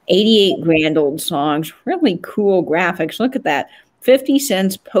 88 grand old songs, really cool graphics. Look at that. 50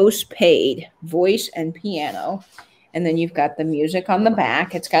 cents postpaid, voice and piano. And then you've got the music on the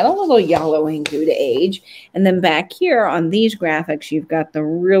back. It's got a little yellowing due to age. And then back here on these graphics, you've got the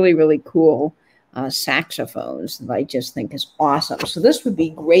really, really cool saxophones that I just think is awesome. So this would be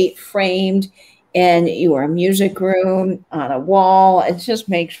great framed in your music room, on a wall. It just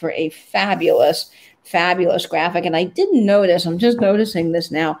makes for a fabulous graphic. And I didn't notice, I'm just noticing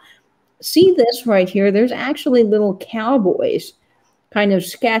this now. See this right here? There's actually little cowboys kind of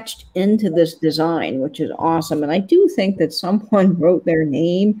sketched into this design, which is awesome. And I do think that someone wrote their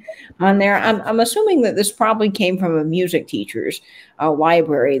name on there. I'm assuming that this probably came from a music teacher's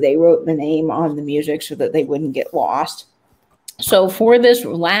library. They wrote the name on the music so that they wouldn't get lost. So for this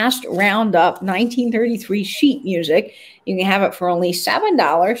last roundup, 1933 sheet music, you can have it for only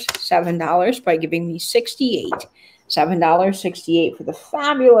 $7 by giving me 68. $7.68 for the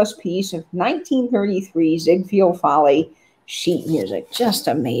fabulous piece of 1933 Ziegfeld Folly sheet music. Just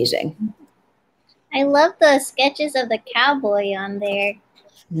amazing. I love the sketches of the cowboy on there.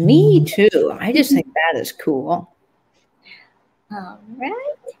 Me too. I just think that is cool. All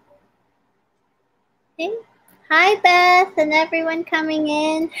right. Okay. Hi, Beth, and everyone coming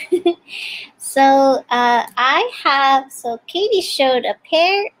in. So Katie showed a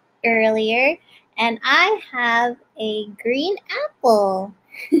pear earlier, and I have a green apple.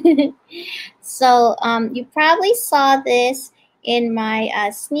 So you probably saw this in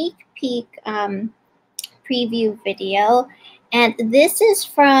my sneak peek preview video, and this is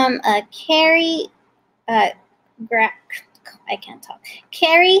from Carrie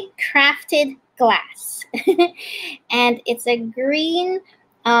Carrie Crafted Glass. And it's a green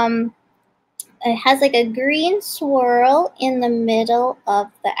Um, it has like a green swirl in the middle of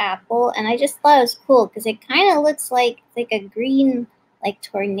the apple, and I just thought it was cool because it kind of looks like a green like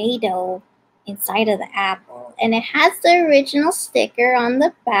tornado inside of the apple, and it has the original sticker on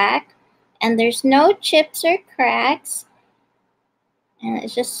the back, and there's no chips or cracks, and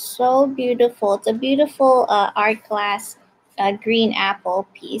it's just so beautiful. It's a beautiful art glass green apple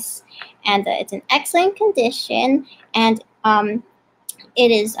piece, and it's in excellent condition, and it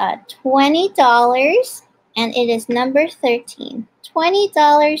is $20, and it is number 13.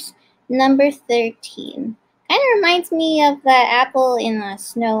 $20, number 13. Kind of reminds me of the apple in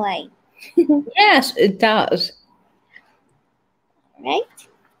Snow White. Yes, it does. Right?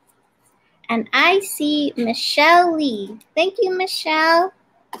 And I see Michelle Lee. Thank you, Michelle.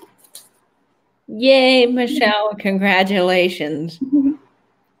 Yay, Michelle. Congratulations.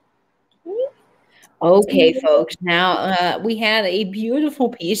 Okay, folks. Now, we had a beautiful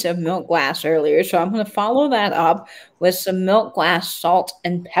piece of milk glass earlier, so I'm going to follow that up with some milk glass salt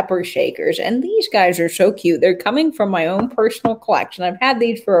and pepper shakers. And these guys are so cute. They're coming from my own personal collection. I've had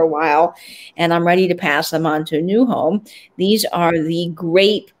these for a while, and I'm ready to pass them on to a new home. These are the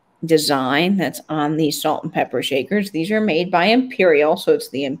grape design that's on these salt and pepper shakers. These are made by Imperial, so it's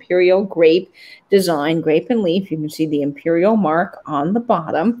the Imperial grape design, grape and leaf. You can see the Imperial mark on the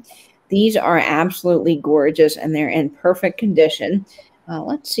bottom. These are absolutely gorgeous, and they're in perfect condition.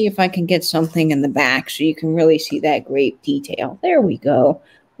 Let's see if I can get something in the back so you can really see that grape detail. There we go.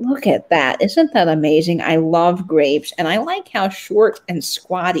 Look at that. Isn't that amazing? I love grapes, and I like how short and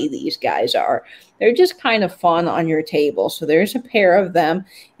squatty these guys are. They're just kind of fun on your table. So there's a pair of them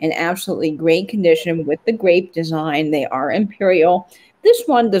in absolutely great condition with the grape design. They are Imperial. This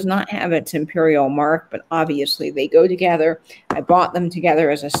one does not have its Imperial mark, but obviously they go together. I bought them together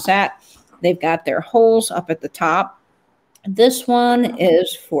as a set. They've got their holes up at the top. This one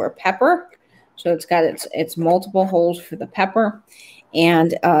is for pepper. So it's got its multiple holes for the pepper.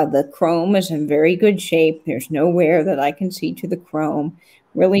 And the chrome is in very good shape. There's no wear that I can see to the chrome.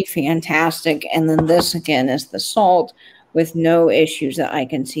 Really fantastic. And then this, again, is the salt with no issues that I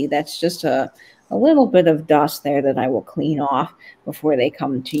can see. That's just a little bit of dust there that I will clean off before they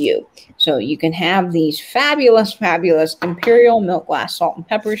come to you. So you can have these fabulous, fabulous Imperial milk glass salt and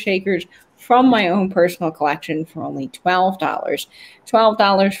pepper shakers from my own personal collection for only $12.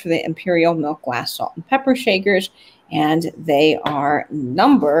 $12 for the Imperial milk glass salt and pepper shakers, and they are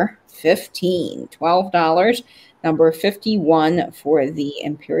number 15. $12. Number 51 for the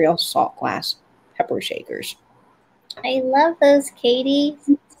Imperial salt glass pepper shakers. I love those, Katie.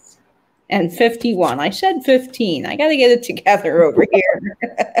 And 51. I said 15. I got to get it together over here.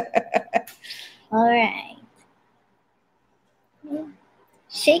 All right.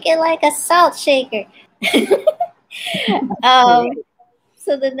 Shake it like a salt shaker.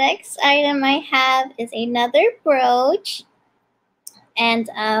 So the next item I have is another brooch. And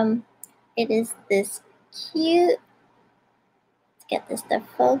it is this cute. Let's get this to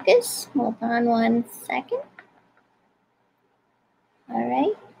focus. Hold on one second. All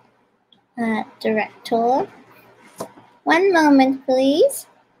right. Director. One moment, please.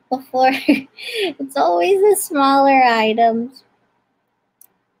 Before it's always the smaller items.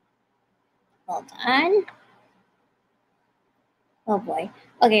 Hold on. Oh boy.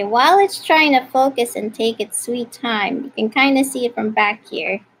 Okay, while it's trying to focus and take its sweet time, you can kind of see it from back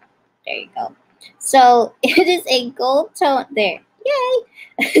here. There you go. So it is a gold tone. There. Yay!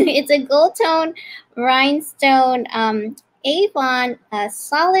 It's a gold tone rhinestone Avon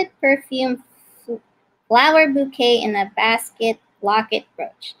solid perfume flower bouquet in a basket locket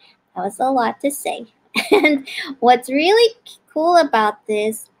brooch. That was a lot to say. And what's really cool about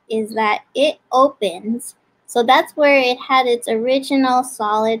this is that it opens. So that's where it had its original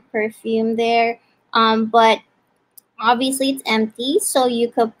solid perfume there. But obviously it's empty, so you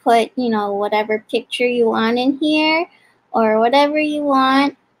could put, whatever picture you want in here or whatever you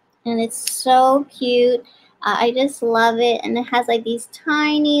want. And it's so cute. I just love it. And it has like these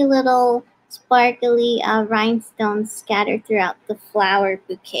tiny little sparkly rhinestones scattered throughout the flower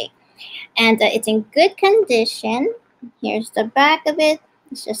bouquet. And it's in good condition. Here's the back of it.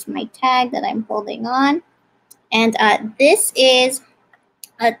 It's just my tag that I'm holding on. And this is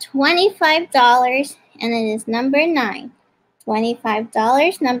 $25, and it is number 9.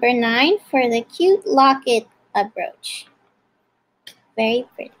 $25, number 9 for the cute locket brooch. Very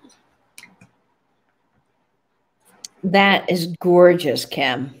pretty. That is gorgeous,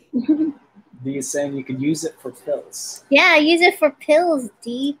 Kim. Dee is saying you could use it for pills. Yeah, use it for pills,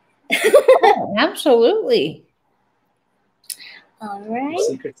 Dee. Oh, absolutely. All right.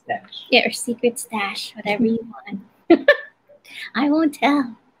 Secret stash. Yeah, or secret stash, whatever you want. I won't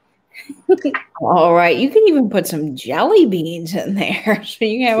tell. All right, you can even put some jelly beans in there, so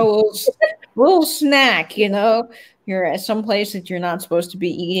you can have a little snack. You know, you're at some place that you're not supposed to be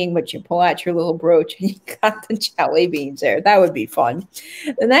eating, but you pull out your little brooch and you got the jelly beans there. That would be fun.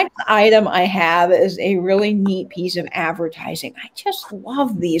 The next item I have is a really neat piece of advertising. I just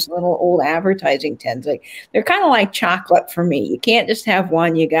love these little old advertising tins. Like they're kind of like chocolate for me. You can't just have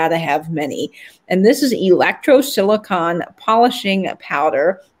one; you got to have many. And this is electrosilicon polishing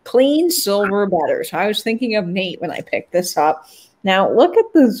powder. Clean silver better. So I was thinking of Nate when I picked this up. Now look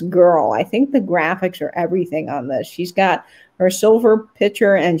at this girl. I think the graphics are everything on this. She's got her silver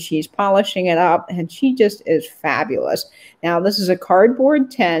pitcher and she's polishing it up and she just is fabulous. Now this is a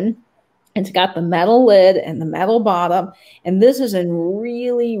cardboard tin. It's got the metal lid and the metal bottom. And this is in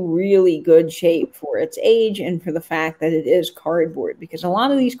really, really good shape for its age and for the fact that it is cardboard, because a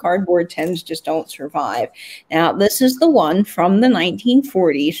lot of these cardboard tins just don't survive. Now, this is the one from the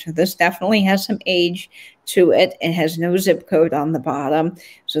 1940s. So this definitely has some age to it. It has no zip code on the bottom.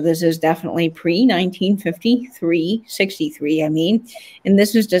 So this is definitely pre-1953, 63, I mean. And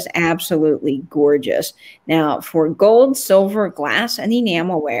this is just absolutely gorgeous. Now, for gold, silver, glass, and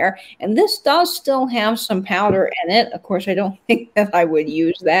enamelware, and this does still have some powder in it. Of course, I don't think that I would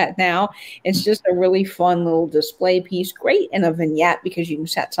use that now. It's just a really fun little display piece. Great in a vignette because you can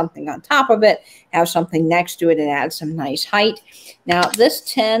set something on top of it, have something next to it, and add some nice height. Now, this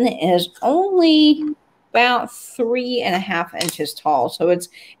tin is only about 3.5 inches tall. So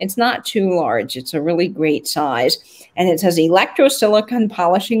it's not too large. It's a really great size. And it says electrosilicon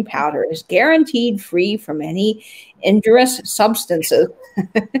polishing powder is guaranteed free from any injurious substances.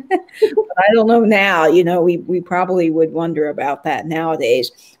 But I don't know now, you know, we probably would wonder about that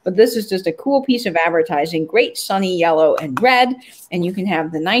nowadays. But this is just a cool piece of advertising, great sunny yellow and red. And you can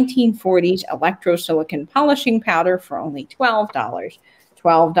have the 1940s electrosilicon polishing powder for only $12.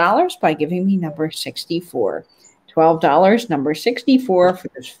 $12 by giving me number 64. $12, number 64 for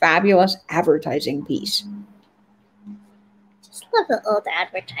this fabulous advertising piece. Just love the old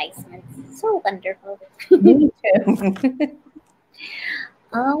advertisements. So wonderful. Me too.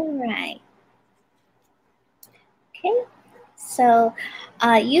 All right. Okay. So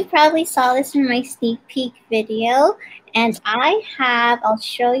you probably saw this in my sneak peek video. And I'll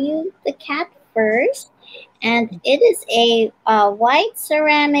show you the cat first. And it is a white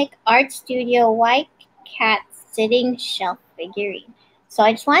ceramic art studio white cat sitting shelf figurine. So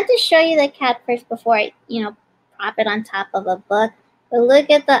I just wanted to show you the cat first before I, prop it on top of a book. But look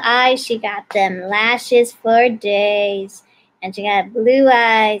at the eyes. She got them lashes for days. And she got blue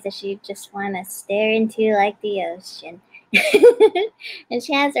eyes that she just want to stare into like the ocean. And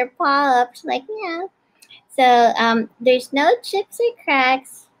she has her paw up. She's like, yeah. So there's no chips or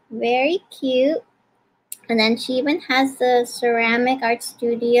cracks. Very cute. And then she even has the ceramic art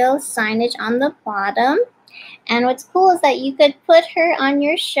studio signage on the bottom. And what's cool is that you could put her on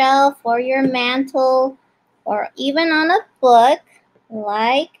your shelf or your mantle or even on a book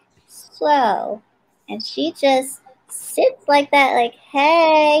like so. And she just sits like that, like,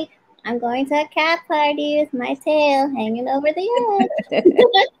 hey, I'm going to a cat party with my tail hanging over the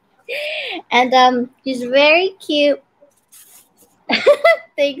edge. And she's very cute.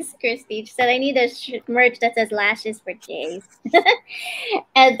 Thanks, Christy. She said I need a merch that says lashes for days.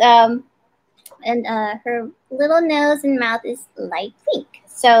 And her little nose and mouth is light pink.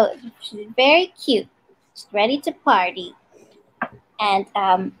 So she's very cute. She's ready to party. And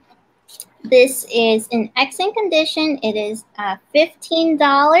this is in excellent condition. It is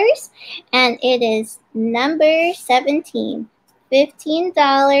 $15, and it is number 17.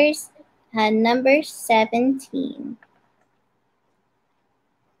 $15, number 17.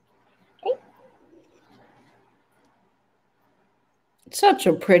 Such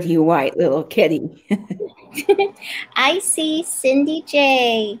a pretty white little kitty. I see Cindy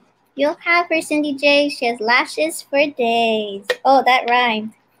J. You'll have her, Cindy J. She has lashes for days. Oh, that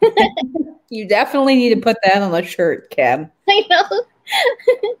rhymed. You definitely need to put that on a shirt, Kim. I know.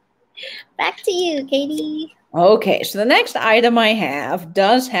 Back to you, Katie. Okay, so the next item I have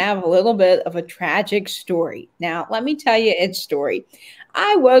does have a little bit of a tragic story. Now, let me tell you its story.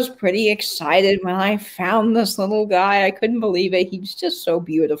 I was pretty excited when I found this little guy. I couldn't believe it. He's just so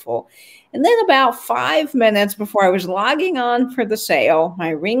beautiful. And then about 5 minutes before I was logging on for the sale,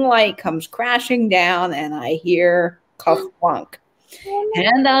 my ring light comes crashing down and I hear kerplunk.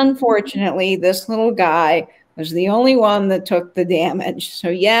 And unfortunately, this little guy was the only one that took the damage. So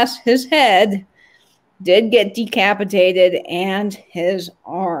yes, his head did get decapitated and his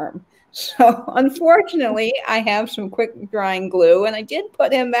arm. So unfortunately, I have some quick drying glue and I did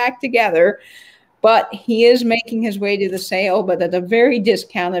put him back together. But he is making his way to the sale, but at a very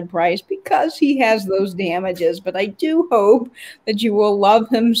discounted price because he has those damages. But I do hope that you will love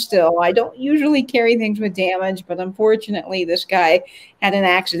him still. I don't usually carry things with damage, but unfortunately, this guy had an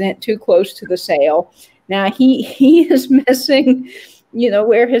accident too close to the sale. Now he is missing,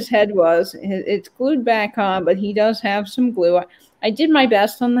 where his head was. It's glued back on, but he does have some glue. I did my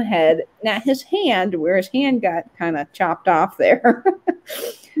best on the head. Now his hand, where his hand got kind of chopped off there.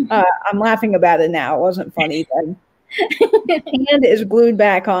 I'm laughing about it now. It wasn't funny then. His hand is glued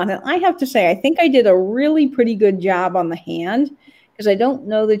back on. And I have to say, I think I did a really pretty good job on the hand because I don't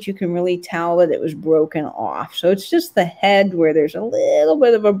know that you can really tell that it was broken off. So it's just the head where there's a little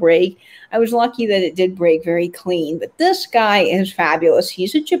bit of a break. I was lucky that it did break very clean. But this guy is fabulous.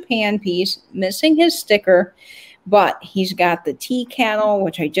 He's a Japan piece, missing his sticker. But he's got the tea kettle,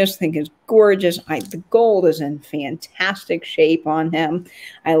 which I just think is gorgeous. The gold is in fantastic shape on him.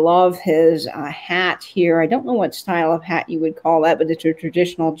 I love his hat here. I don't know what style of hat you would call that, but it's a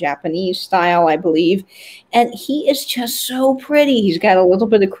traditional Japanese style, I believe. And he is just so pretty. He's got a little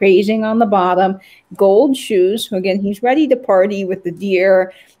bit of crazing on the bottom, gold shoes. So again, he's ready to party with the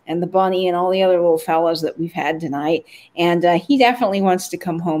deer and the bunny and all the other little fellas that we've had tonight. And he definitely wants to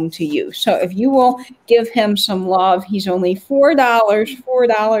come home to you. So if you will give him some love, he's only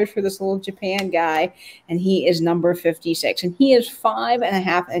 $4 for this little Japan guy. And he is number 56. And he is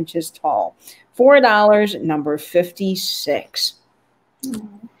 5.5 inches tall. $4, number 56.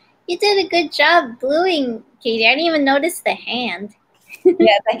 You did a good job gluing, Katie. I didn't even notice the hand.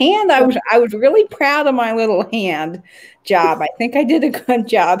 Yeah, the hand, I was really proud of my little hand job. I think I did a good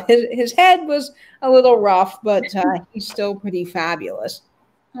job. His head was a little rough, but he's still pretty fabulous.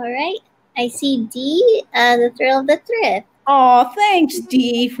 All right. I see D, the thrill of the thrift. Oh, thanks,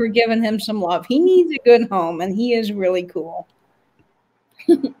 Dee, for giving him some love. He needs a good home, and he is really cool.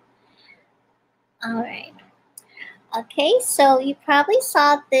 All right. Okay, so you probably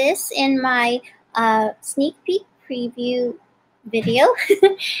saw this in my sneak peek preview video.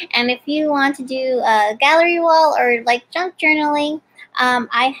 And if you want to do a gallery wall or like junk journaling,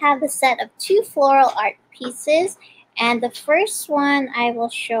 I have a set of 2 floral art pieces. And the first one I will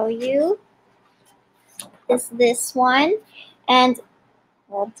show you is this one. And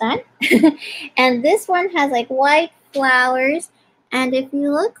well done. And this one has like white flowers. And if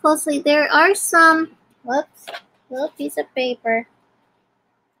you look closely, there are some, whoops, little piece of paper.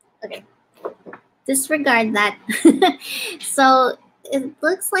 Okay, disregard that. So it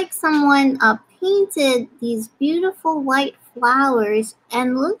looks like someone painted these beautiful white flowers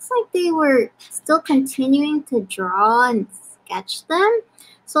and looks like they were still continuing to draw and sketch them.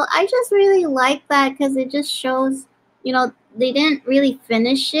 So I just really like that because it just shows, they didn't really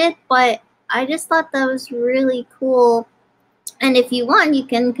finish it, but I just thought that was really cool. And if you want, you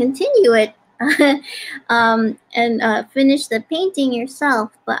can continue it and finish the painting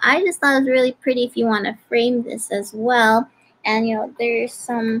yourself. But I just thought it was really pretty if you want to frame this as well. And, there's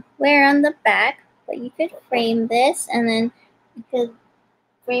some wear on the back, but you could frame this and then you could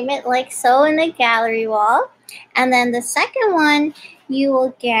frame it like so in the gallery wall. And then the second one you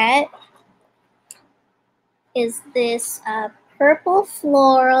will get is this purple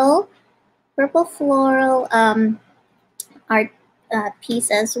floral art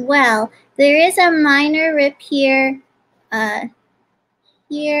piece as well. There is a minor rip here,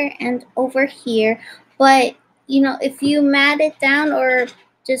 here and over here, but if you mat it down or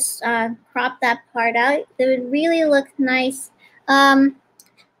just crop that part out, it would really look nice.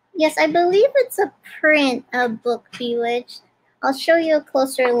 Yes, I believe it's a print of Book Bewitched. I'll show you a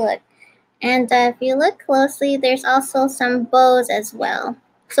closer look. And if you look closely, there's also some bows as well.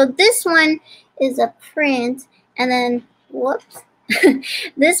 So this one is a print, and then, whoops,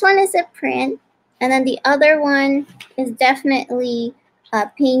 this one is a print, and then the other one is definitely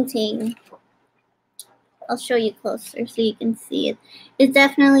a painting. I'll show you closer so you can see it. It's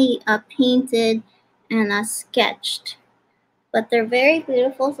definitely painted and sketched. But they're very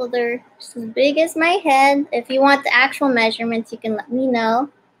beautiful, so they're just as big as my head. If you want the actual measurements, you can let me know.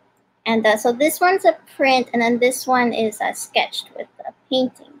 And so this one's a print, and then this one is sketched with a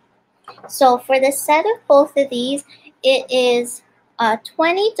painting. So for the set of both of these, it is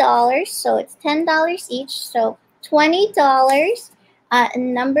 $20, so it's $10 each. So $20,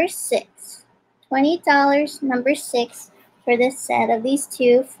 number 6. $20, number 6 for this set of these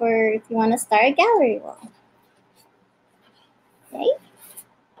two for if you want to start a gallery wall. Okay.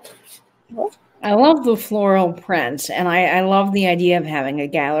 Cool. I love the floral prints, and I love the idea of having a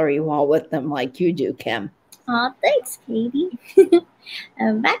gallery wall with them like you do, Kim. Aw, thanks, Katie.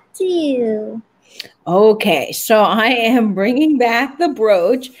 Back to you. Okay, so I am bringing back the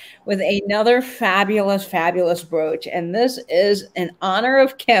brooch with another fabulous, fabulous brooch, and this is in honor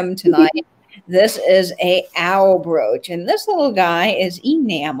of Kim tonight. This is a owl brooch, and this little guy is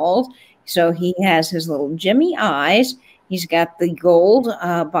enameled, so he has his little Jimmy eyes. He's got the gold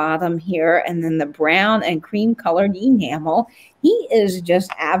bottom here, and then the brown and cream colored enamel. He is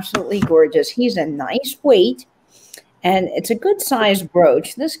just absolutely gorgeous. He's a nice weight. And it's a good sized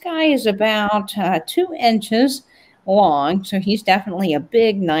brooch. This guy is about 2 inches long, so he's definitely a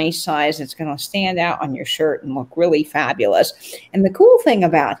big, nice size. It's going to stand out on your shirt and look really fabulous. And the cool thing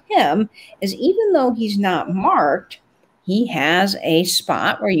about him is even though he's not marked, he has a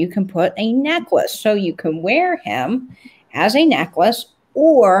spot where you can put a necklace. So you can wear him as a necklace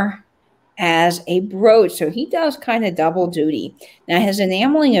or as a brooch. So he does kind of double duty. Now his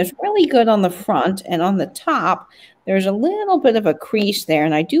enameling is really good on the front, and on the top there's a little bit of a crease there,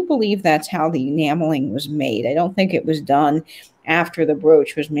 and I do believe that's how the enameling was made. I don't think it was done after the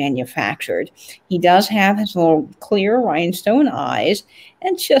brooch was manufactured. He does have his little clear rhinestone eyes,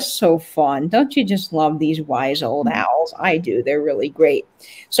 and just so fun. Don't you just love these wise old owls? I do. They're really great.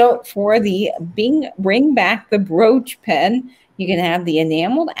 So for the Bring Back the Brooch pen, you can have the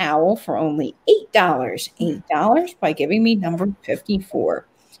enameled owl for only $8. $8 by giving me number 54.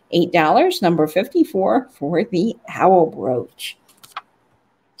 $8, number 54 for the owl brooch.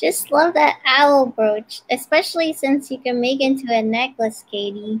 Just love that owl brooch, especially since you can make into a necklace,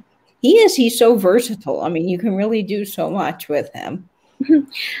 Katie. He's so versatile. I mean, you can really do so much with him.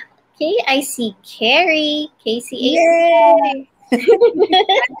 Okay, I see Carrie. Casey. Yay!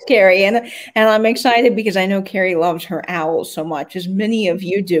 Thanks, Carrie. And I'm excited because I know Carrie loves her owls so much, as many of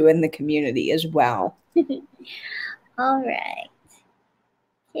you do in the community as well. All right.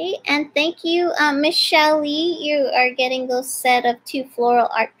 Okay, and thank you, Miss Shelley. You are getting those set of 2 floral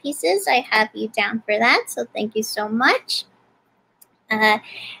art pieces. I have you down for that, so thank you so much. I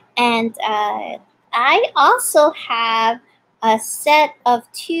also have a set of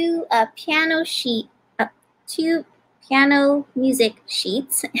 2 2 piano music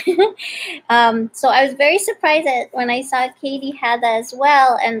sheets. So I was very surprised when I saw Katie had that as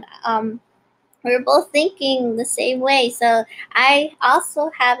well, and we were both thinking the same way. So I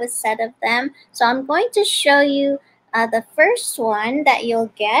also have a set of them. So I'm going to show you the first one that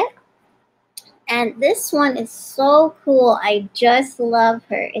you'll get. And this one is so cool. I just love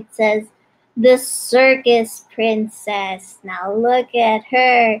her. It says, "The Circus Princess." Now look at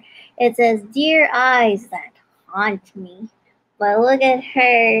her. It says, "Dear eyes that haunt me." But look at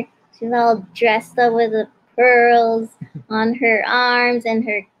her. She's all dressed up with the pearls on her arms and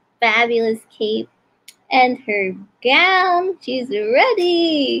her fabulous cape and her gown. She's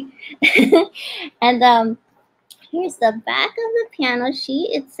ready. And here's the back of the piano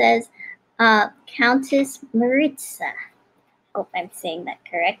sheet. It says Countess Maritza. Hope I'm saying that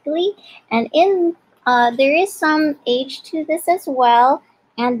correctly. And in there is some age to this as well.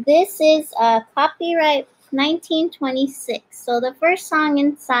 And this is copyright 1926. So the first song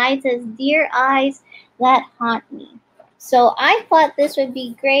inside says, "Dear Eyes That Haunt Me." So I thought this would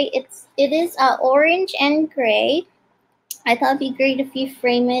be great. It is orange and gray. I thought it'd be great if you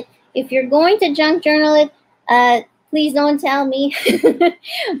frame it. If you're going to junk journal it, please don't tell me.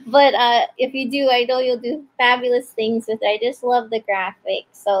 But if you do, I know you'll do fabulous things with it. I just love the graphics.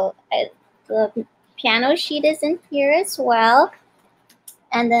 So the piano sheet is in here as well.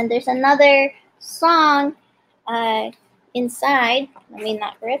 And then there's another song inside. Let me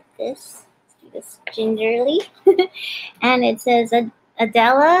not rip this. This gingerly. And it says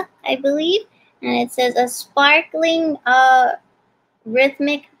Adela, I believe, and it says "A Sparkling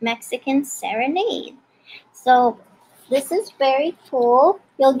Rhythmic Mexican Serenade." So this is very cool.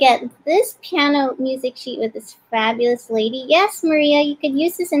 You'll get this piano music sheet with this fabulous lady. Yes, Maria, you could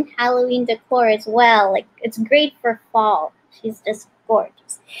use this in Halloween decor as well. Like, it's great for fall. She's just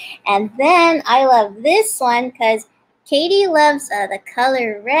gorgeous. And then I love this one because Katie loves the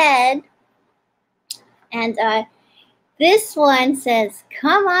color red. And this one says,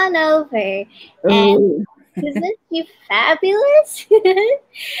 "Come on over." And isn't she fabulous?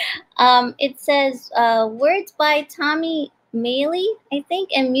 It says words by Tommy Maley, I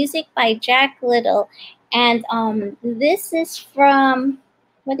think, and music by Jack Little. And this is from,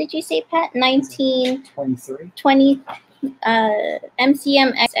 what did you say, Pat? 1920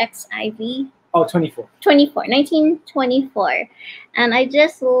 MCM XXIV. Oh, 24. 1924. And I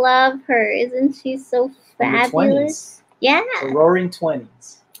just love her. Isn't she so fabulous? Yeah. The roaring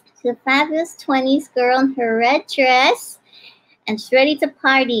 20s. She's a fabulous 20s girl in her red dress. And she's ready to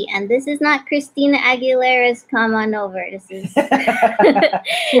party. And this is not Christina Aguilera's "Come On Over." This is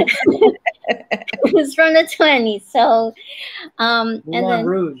It's from the 20s. So, and Moulin then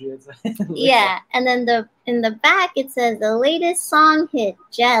Rouge. yeah, and then in the back it says the latest song hit,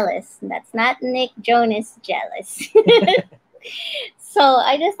 "Jealous." That's not Nick Jonas Jealous. So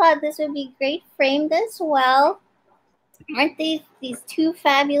I just thought this would be great framed as well. Aren't these two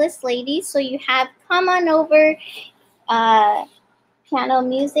fabulous ladies? So you have come on over piano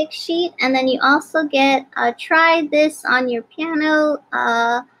music sheet, and then you also get try this on your piano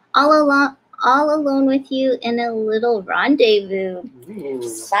all alone with you in a little rendezvous. Ooh.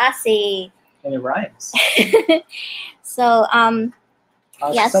 Sassy. And it rhymes. So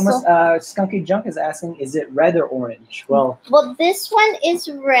yes. Someone, Skunky Junk is asking, is it red or orange? Well, this one is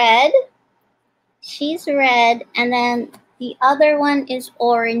red. She's red, and then the other one is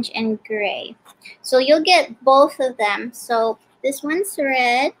orange and gray. So you'll get both of them. So this one's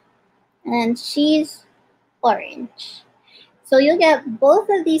red, and she's orange. So you'll get both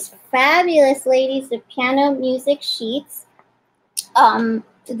of these fabulous ladies of piano music sheets.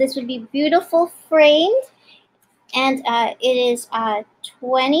 This would be beautiful framed, and it is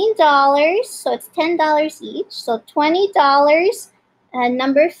 $20. So it's $10 each. So $20.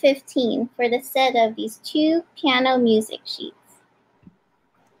 Number 15 for the set of these two piano music sheets.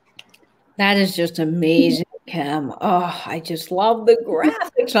 That is just amazing, Kim. Oh, I just love the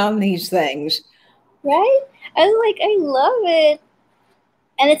graphics on these things. Right? I love it.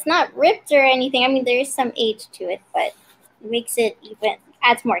 And it's not ripped or anything. I mean, there is some age to it, but it makes it even,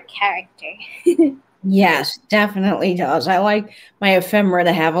 adds more character. Yes, definitely does. I like my ephemera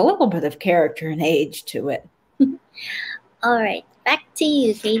to have a little bit of character and age to it. All right, back to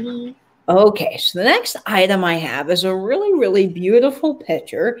you, Katie. Okay, so the next item I have is a really, really beautiful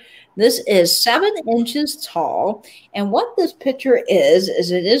picture. This is 7 inches tall, and what this picture is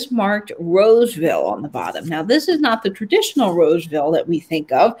it is marked Roseville on the bottom. Now, this is not the traditional Roseville that we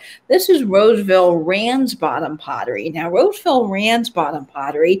think of. This is Roseville Ransbottom pottery. Now, Roseville Ransbottom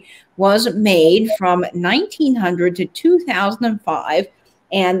pottery was made from 1900 to 2005,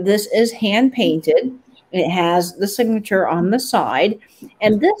 and this is hand-painted. It has the signature on the side.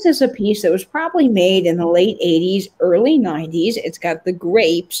 And this is a piece that was probably made in the late 80s, early 90s. It's got the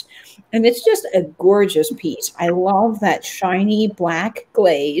grapes, and it's just a gorgeous piece. I love that shiny black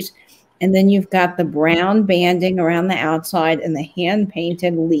glaze. And then you've got the brown banding around the outside and the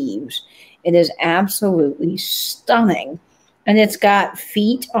hand-painted leaves. It is absolutely stunning. And it's got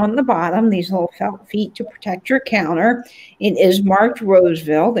feet on the bottom, these little felt feet to protect your counter. It is marked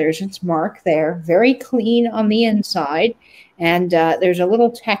Roseville. There's its mark there. Very clean on the inside. And there's a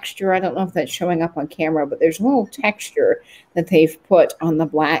little texture. I don't know if that's showing up on camera, but there's a little texture that they've put on the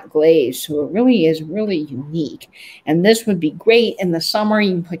black glaze. So it really is really unique. And this would be great in the summer.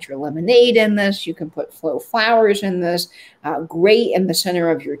 You can put your lemonade in this. You can put faux flowers in this. Great in the center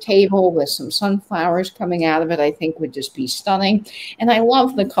of your table with some sunflowers coming out of it, I think would just be stunning. And I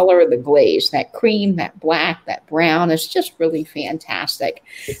love the color of the glaze, that cream, that black, that brown. It's just really fantastic.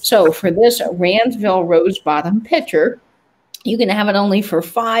 So for this Ransville Rose Bottom pitcher, you can have it only for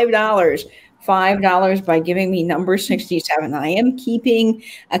 $5. $5 by giving me number 67. I am keeping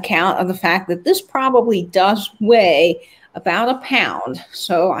account of the fact that this probably does weigh about a pound.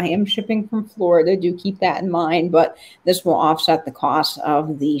 So I am shipping from Florida. Do keep that in mind, but this will offset the cost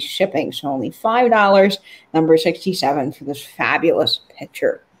of the shipping. So only $5, number 67 for this fabulous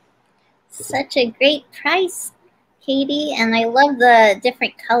pitcher. Such a great price, Katie. And I love the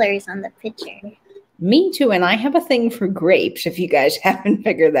different colors on the pitcher. Me too, and I have a thing for grapes, if you guys haven't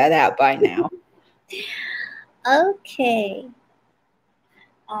figured that out by now. Okay.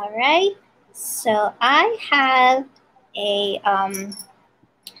 All right. So I have a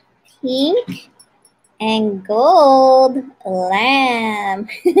pink and gold lamb.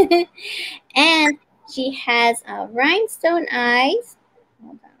 And she has rhinestone eyes.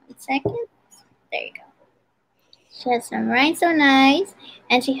 Hold on 1 second. There you go. She has some rhinestone eyes,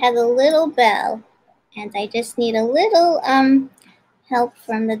 and she has a little bell. And I just need a little help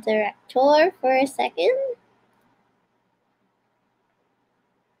from the director for a second.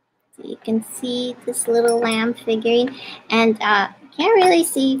 So you can see this little lamb figurine. And can't really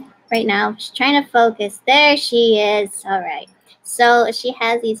see right now. She's trying to focus. There she is. All right. So she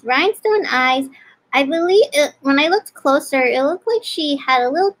has these rhinestone eyes. I believe when I looked closer, it looked like she had a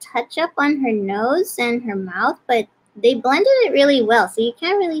little touch up on her nose and her mouth, but they blended it really well. So you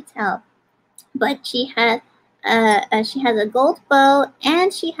can't really tell. But she has a gold bow,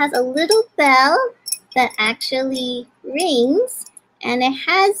 and she has a little bell that actually rings, and it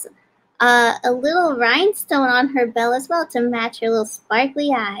has a little rhinestone on her bell as well to match her little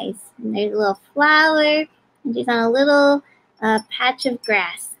sparkly eyes. And there's a little flower, and she's on a little patch of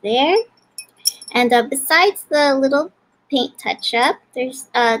grass there. And besides the little paint touch-up, there's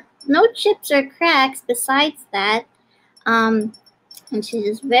no chips or cracks besides that. And she's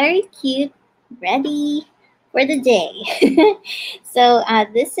just very cute, ready for the day. So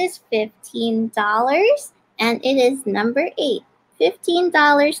this is $15, and it is number 8.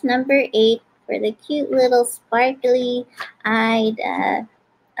 $15, number 8, for the cute little sparkly-eyed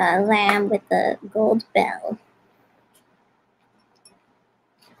lamb with the gold bell.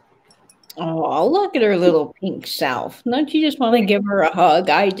 Oh, look at her little pink self. Don't you just want to give her a hug?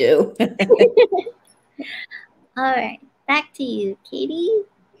 I do. All right, back to you, Katie.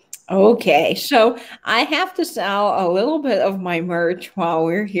 Okay, so I have to sell a little bit of my merch while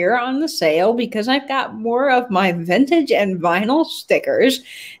we're here on the sale because I've got more of my vintage and vinyl stickers.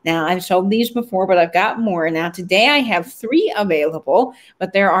 Now, I've sold these before, but I've got more. Now, today I have 3 available,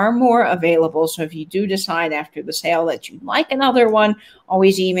 but there are more available. So if you do decide after the sale that you'd like another one,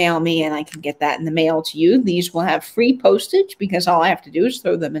 always email me and I can get that in the mail to you. These will have free postage because all I have to do is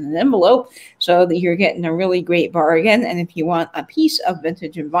throw them in an envelope so that you're getting a really great bargain. And if you want a piece of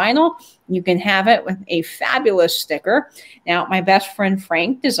vintage and vinyl, you can have it with a fabulous sticker. Now, my best friend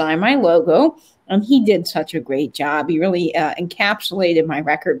Frank designed my logo, and he did such a great job. He really encapsulated my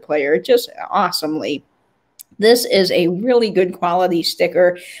record player just awesomely. This is a really good quality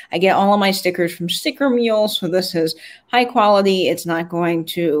sticker. I get all of my stickers from Sticker Mule, so this is high quality. It's not going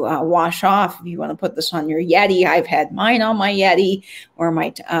to wash off. If you want to put this on your Yeti, I've had mine on my Yeti or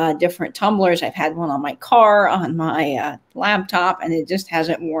my different tumblers. I've had one on my car, on my laptop, and it just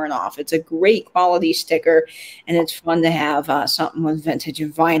hasn't worn off. It's a great quality sticker, and it's fun to have something with vintage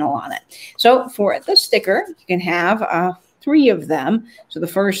and vinyl on it. So for the sticker, you can have 3 of them. So the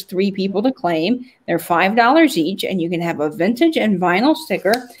first 3 people to claim, they're $5 each, and you can have a vintage and vinyl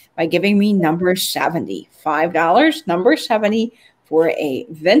sticker by giving me number 70. $5, number 70 for a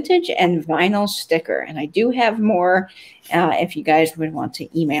vintage and vinyl sticker. And I do have more if you guys would want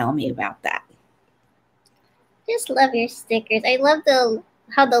to email me about that. Just love your stickers. I love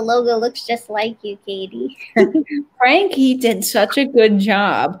how the logo looks just like you, Katie. Frank, he did such a good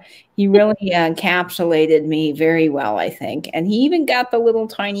job. He really encapsulated me very well, I think. And he even got the little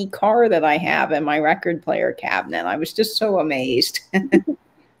tiny car that I have in my record player cabinet. I was just so amazed. It's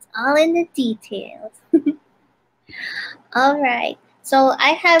all in the details. All right. So I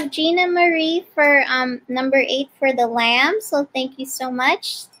have Gina Marie for number 8 for the lamb. So thank you so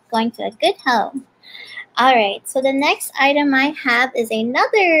much. Going to a good home. All right. So the next item I have is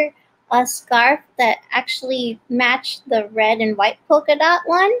another scarf that actually matched the red and white polka dot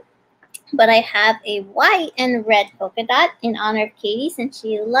one. But I have a white and red polka dot in honor of Katie since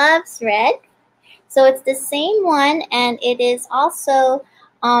she loves red. So it's the same one, and it is also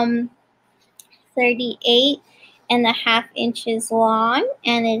 38.5 inches long,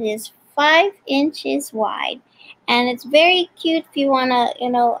 and it is 5 inches wide. And it's very cute if you want to,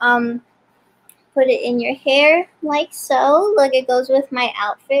 put it in your hair like so. Look, it goes with my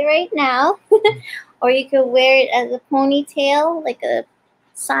outfit right now. Or you could wear it as a ponytail, like a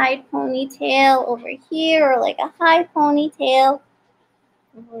side ponytail over here, or like a high ponytail.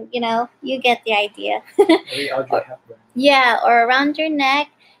 You get the idea. Yeah, or around your neck.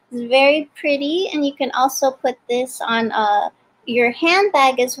 It's very pretty, and you can also put this on your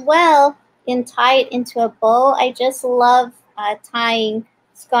handbag as well and tie it into a bow. I just love tying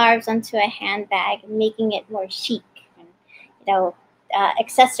scarves onto a handbag and making it more chic, and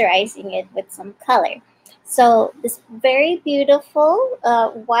accessorizing it with some color. So this very beautiful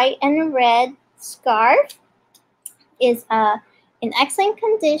white and red scarf is in excellent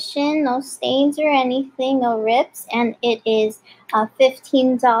condition, no stains or anything, no rips, and it is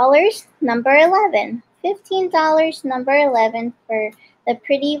 $15, number 11. $15, number 11 for the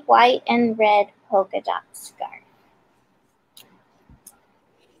pretty white and red polka dot scarf.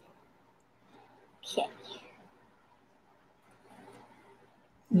 Okay.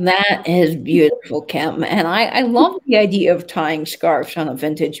 That is beautiful, Kim. And I love the idea of tying scarves on a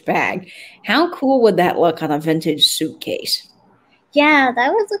vintage bag. How cool would that look on a vintage suitcase? Yeah,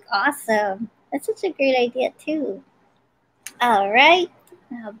 that would look awesome. That's such a great idea, too. All right,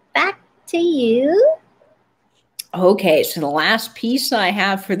 now back to you. Okay, so the last piece I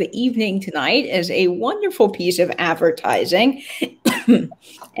have for the evening tonight is a wonderful piece of advertising.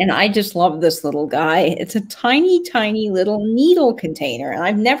 And I just love this little guy. It's a tiny, tiny little needle container. And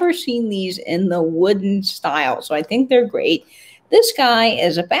I've never seen these in the wooden style, so I think they're great. This guy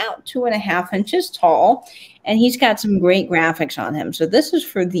is about 2.5 inches tall, and he's got some great graphics on him. So this is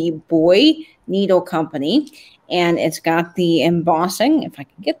for the Boy Needle Company, and it's got the embossing, if I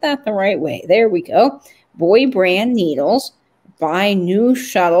can get that the right way. There we go. Boy brand needles, buy new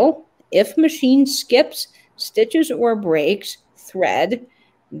shuttle, if machine skips, stitches or breaks, thread,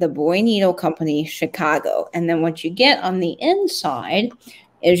 the Boy Needle Company, Chicago. And then what you get on the inside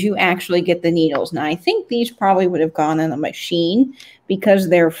is you actually get the needles. Now, I think these probably would have gone in a machine because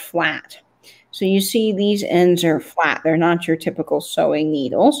they're flat. So you see these ends are flat. They're not your typical sewing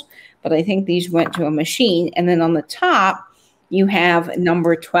needles, but I think these went to a machine. And then on the top, you have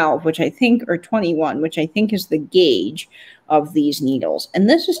number 12, which I think, or 21, which I think is the gauge of these needles. And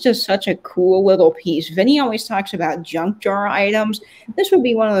this is just such a cool little piece. Vinny always talks about junk jar items. This would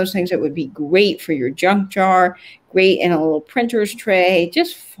be one of those things that would be great for your junk jar, great in a little printer's tray,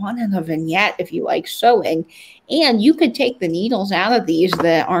 just fun in a vignette if you like sewing. And you could take the needles out of these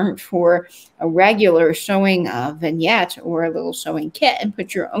that aren't for a regular sewing vignette or a little sewing kit and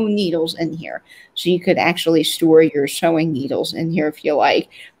put your own needles in here. So you could actually store your sewing needles in here if you like.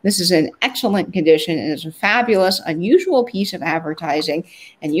 This is in excellent condition and is a fabulous, unusual piece of advertising.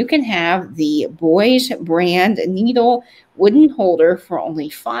 And you can have the Boys brand needle wooden holder for only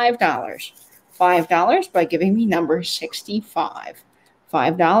 $5. $5 by giving me number 65.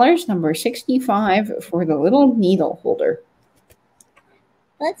 $5, number 65 for the little needle holder.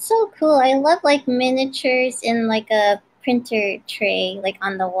 That's so cool. I love like miniatures in like a printer tray, like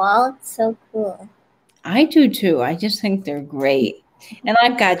on the wall. It's so cool. I do too. I just think they're great. And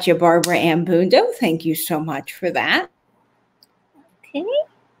I've got you, Barbara Ambundo. Thank you so much for that. Okay.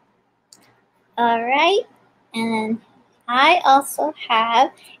 All right. And I also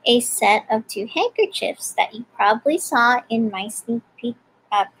have a set of 2 handkerchiefs that you probably saw in my sneak peek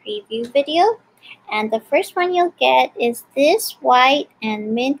preview video. And the first one you'll get is this white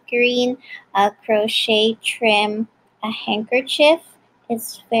and mint green crochet trim handkerchief.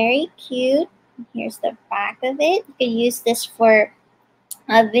 It's very cute. Here's the back of it. You can use this for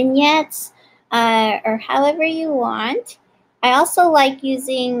vignettes or however you want. I also like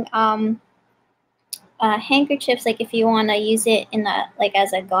using handkerchiefs, like if you want to use it in a like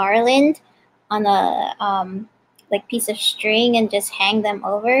as a garland on a like piece of string and just hang them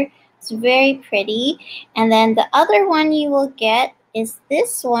over. It's very pretty. And then the other one you will get is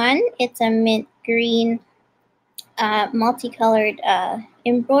this one. It's a mint green multicolored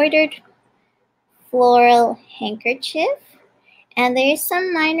embroidered floral handkerchief. And there's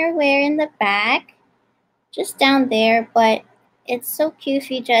some minor wear in the back, just down there, but it's so cute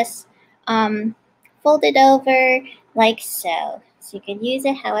if you just fold it over like so. So you can use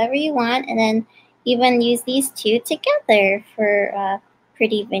it however you want, and then even use these 2 together for a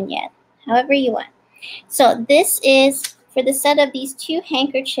pretty vignette, however you want. So this is, for the set of these 2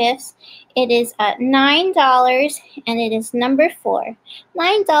 handkerchiefs, it is $9, and it is number 4.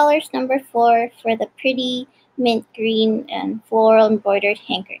 $9, number 4 for the pretty mint green and floral embroidered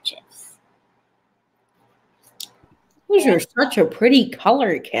handkerchiefs. Those are such a pretty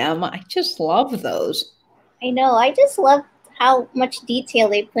color, Kim. I just love those. I know. I just love how much detail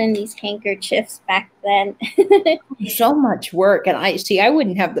they put in these handkerchiefs back then. So much work. And I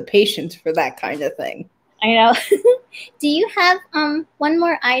wouldn't have the patience for that kind of thing. I know. Do you have one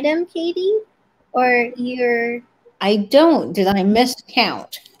more item, Katie? Or you're... I don't. Did I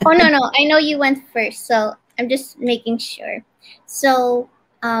miscount? Oh, no. I know you went first, so I'm just making sure. So,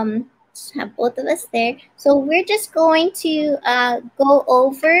 have both of us there. So we're just going to go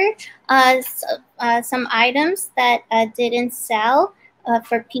over some items that didn't sell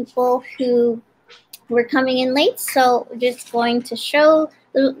for people who were coming in late. So we're just going to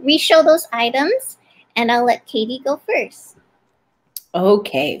re-show those items, and I'll let Katie go first.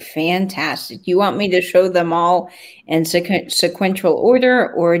 Okay, fantastic. You want me to show them all in sequential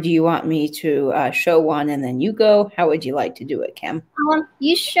order, or do you want me to show one and then you go? How would you like to do it, Kim?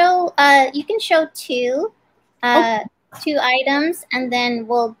 You can show 2 items, and then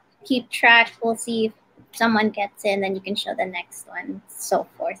we'll keep track. We'll see if someone gets in, then you can show the next one, so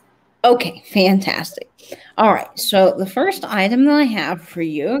forth. Okay, fantastic. All right, so the first item that I have for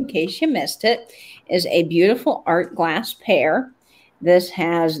you, in case you missed it, is a beautiful art glass pear. This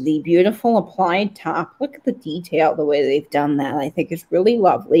has the beautiful applied top. Look at the detail, the way they've done that. I think it's really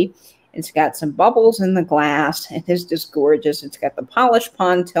lovely. It's got some bubbles in the glass. It is just gorgeous. It's got the polished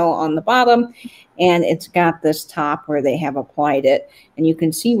pontil on the bottom, and it's got this top where they have applied it. And you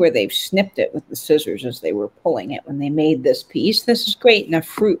can see where they've snipped it with the scissors as they were pulling it when they made this piece. This is great in a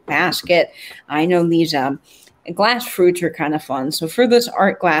fruit basket. I know these glass fruits are kind of fun. So for this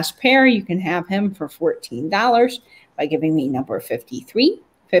art glass pear, you can have him for $14 by giving me number 53,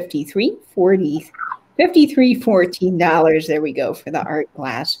 53, 40, 53, $14. There we go for the art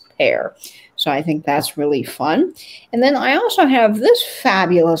glass pear. So I think that's really fun. And then I also have this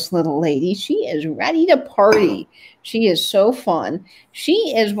fabulous little lady. She is ready to party. She is so fun. She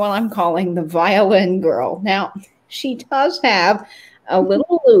is what I'm calling the violin girl. Now, she does have a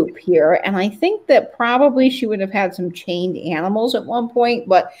little loop here, and I think that probably she would have had some chained animals at one point,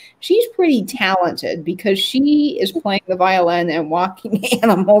 but she's pretty talented because she is playing the violin and walking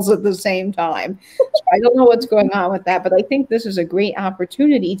animals at the same time. So I don't know what's going on with that, but I think this is a great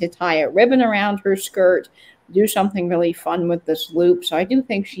opportunity to tie a ribbon around her skirt, do something really fun with this loop. So I do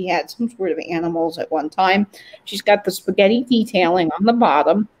think she had some sort of animals at one time. She's got the spaghetti detailing on the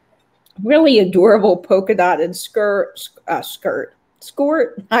bottom, really adorable polka dotted skirt.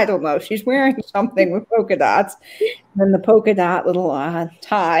 I don't know. She's wearing something with polka dots. And the polka dot little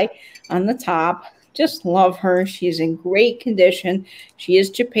tie on the top. Just love her. She is in great condition. She is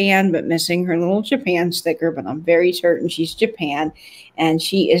Japan, but missing her little Japan sticker, but I'm very certain she's Japan. And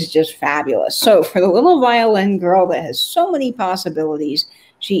she is just fabulous. So for the little violin girl that has so many possibilities,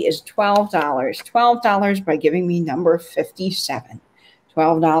 she is $12. $12 by giving me number 57.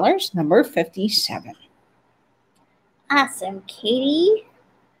 $12, number 57. Awesome, Katie.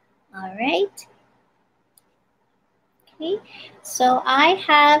 All right. Okay, so I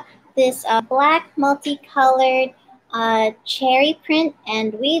have this black multicolored cherry print,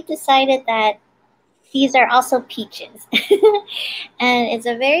 and we've decided that these are also peaches. And it's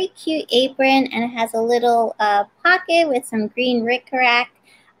a very cute apron, and it has a little pocket with some green rickrack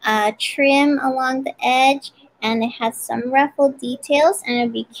trim along the edge, and it has some ruffled details, and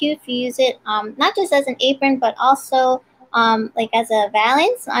it'd be cute if you use it not just as an apron, but also like as a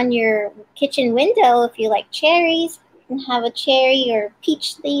valance on your kitchen window. If you like cherries, you can have a cherry or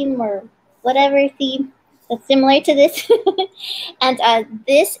peach theme or whatever theme that's similar to this. And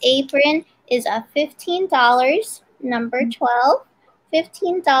this apron is $15, number 12.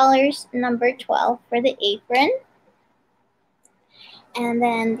 $15, number 12 for the apron. And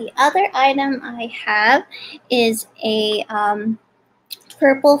then the other item I have is a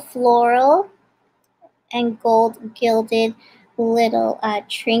purple floral and gold gilded little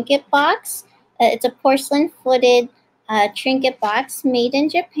trinket box. It's a porcelain footed trinket box made in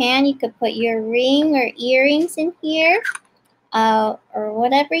Japan. You could put your ring or earrings in here or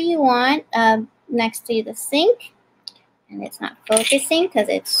whatever you want next to the sink. And it's not focusing because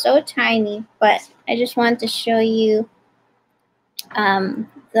it's so tiny, but I just wanted to show you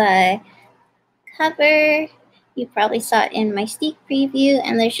the cover. You probably saw it in my sneak preview,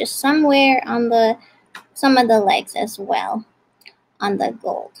 and there's just somewhere on some of the legs as well on the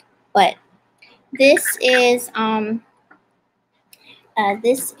gold. But this is I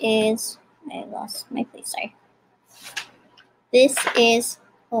lost my place, sorry. This is,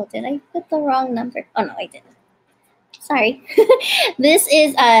 oh, did I put the wrong number? Oh no, I didn't. Sorry. This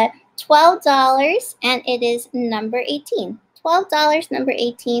is $12, and it is number 18. $12, number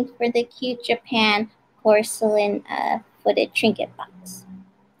 18 for the cute Japan porcelain footed trinket box.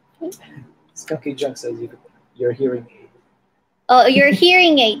 Okay. Skunky Junk says your hearing aid. Oh, your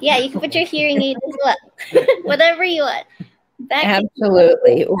hearing aid. Yeah, you can put your hearing aid as well. Whatever you want.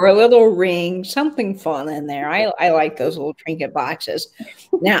 Absolutely. Or a little ring, something fun in there. I like those little trinket boxes.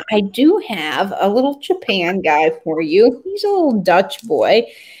 Now, I do have a little Japan guy for you. He's a little Dutch boy.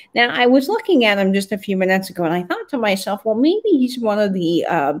 Now, I was looking at him just a few minutes ago, and I thought to myself, well, maybe he's one of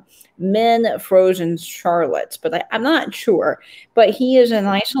the men frozen Charlottes, but I'm not sure. But he is a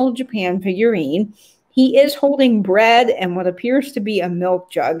nice little Japan figurine. He is holding bread and what appears to be a milk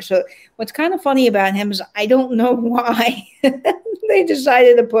jug. So what's kind of funny about him is I don't know why they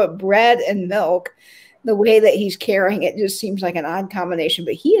decided to put bread and milk the way that he's carrying it. Just seems like an odd combination,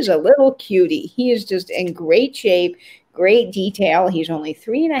 but he is a little cutie. He is just in great shape, great detail. He's only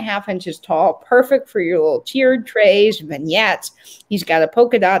 3.5 inches tall, perfect for your little tiered trays, vignettes. He's got a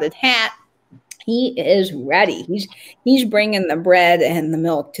polka dotted hat. He is ready. He's bringing the bread and the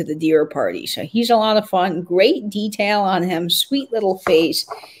milk to the deer party. So he's a lot of fun. Great detail on him. Sweet little face.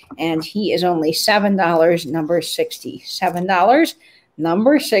 And he is only $7, number 60. $7,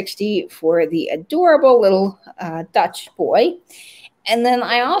 number 60 for the adorable little Dutch boy. And then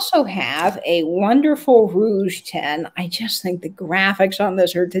I also have a wonderful Rouge 10. I just think the graphics on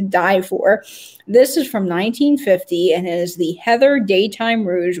this are to die for. This is from 1950, and it is the Heather Daytime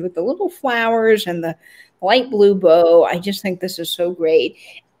Rouge with the little flowers and the light blue bow. I just think this is so great.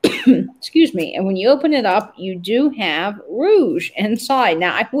 Excuse me. And when you open it up, you do have rouge inside.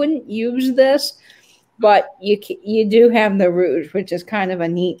 Now, I wouldn't use this, but you do have the rouge, which is kind of a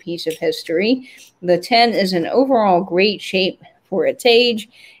neat piece of history. The 10 is in overall great shape for its age.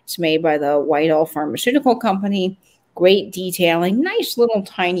 It's made by the Whitehall Pharmaceutical Company. Great detailing, nice little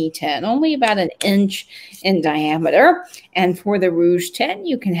tiny tin, only about an inch in diameter. And for the rouge tin,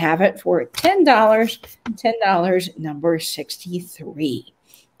 you can have it for $10, $10 number 63.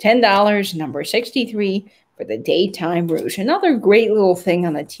 $10 number 63 for the daytime rouge. Another great little thing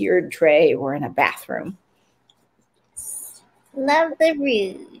on a tiered tray or in a bathroom. Love the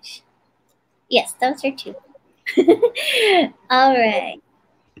rouge. Yes, those are two. All right.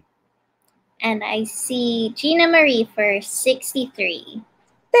 And I see Gina Marie for 63.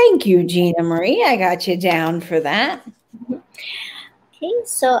 Thank you, Gina Marie. I got you down for that. Okay,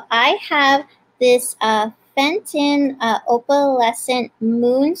 so I have this Fenton opalescent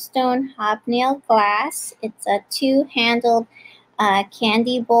moonstone hobnail glass. It's a two-handled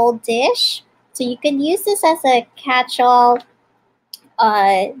candy bowl dish. So you could use this as a catch-all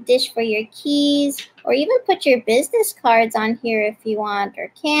dish for your keys, or even put your business cards on here if you want,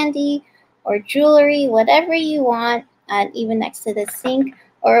 or candy, or jewelry, whatever you want, even next to the sink.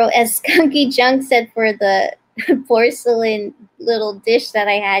 Or as Skunky Junk said for the porcelain little dish that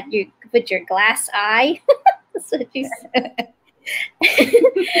I had, you could put your glass eye. That's what you said.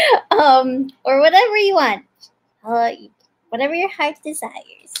 Or whatever you want, whatever your heart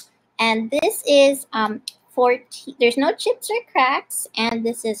desires. And this is 14. There's no chips or cracks, and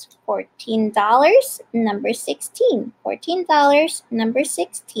this is $14, number 16. $14, number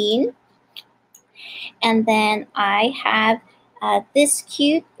 16. And then I have this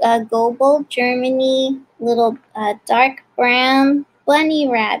cute Gobel Germany little dark brown bunny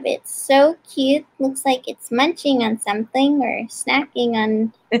rabbit. So cute. Looks like it's munching on something or snacking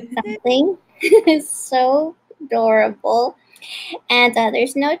on something. So adorable. And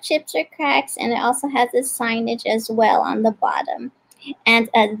there's no chips or cracks, and it also has a signage as well on the bottom. And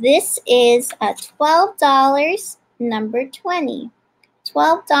this is $12, number 20.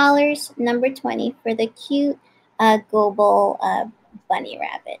 $12, number 20 for the cute Gobel bunny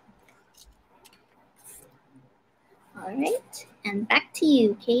rabbit. All right, and back to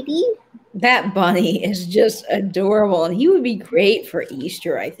you, Katie. That bunny is just adorable, and he would be great for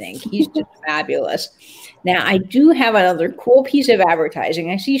Easter, I think. He's just fabulous. Now, I do have another cool piece of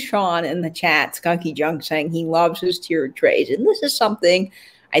advertising. I see Sean in the chat, Skunky Junk, saying he loves his tiered trays, and this is something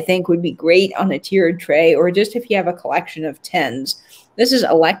I think would be great on a tiered tray, or just if you have a collection of tins. This is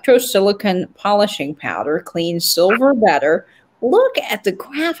electrosilicon polishing powder, cleans silver better. Look at the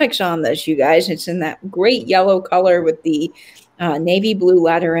graphics on this, you guys. It's in that great yellow color with the navy blue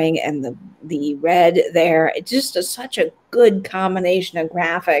lettering and the red there. It's just such a good combination of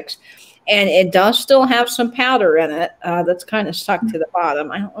graphics. And it does still have some powder in it that's kind of stuck to the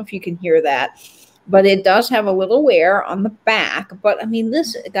bottom. I don't know if you can hear that. But it does have a little wear on the back. But, I mean,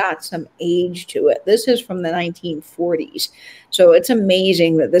 this got some age to it. This is from the 1940s. So it's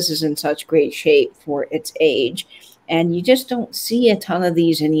amazing that this is in such great shape for its age. And you just don't see a ton of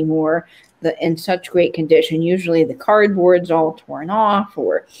these anymore in such great condition. Usually the cardboard's all torn off,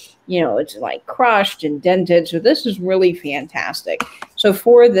 or, you know, it's like crushed and dented. So this is really fantastic. So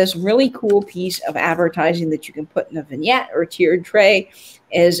for this really cool piece of advertising that you can put in a vignette or tiered tray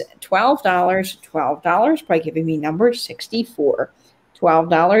is $12, $12 by giving me number 64.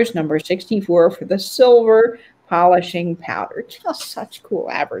 $12, number 64 for the silver polishing powder. Just such cool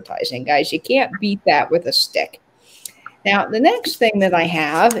advertising, guys. You can't beat that with a stick. Now, the next thing that I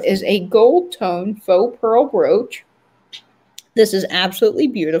have is a gold tone faux pearl brooch. This is absolutely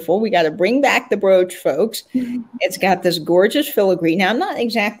beautiful. We got to bring back the brooch, folks. It's got this gorgeous filigree. Now, I'm not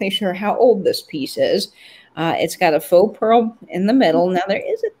exactly sure how old this piece is. It's got a faux pearl in the middle. Now, there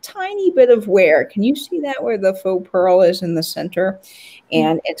is a tiny bit of wear. Can you see that where the faux pearl is in the center?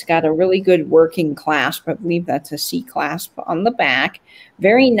 And it's got a really good working clasp. I believe that's a C clasp on the back.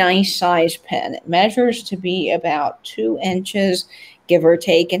 Very nice size pen. It measures to be about 2 inches, give or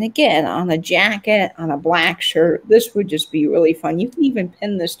take. And again, on a jacket, on a black shirt, this would just be really fun. You can even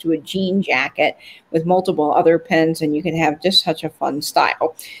pin this to a jean jacket with multiple other pins, and you can have just such a fun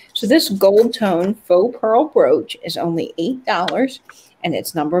style. So this gold tone faux pearl brooch is only $8, and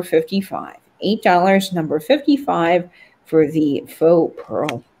it's number 55. $8, number 55 for the faux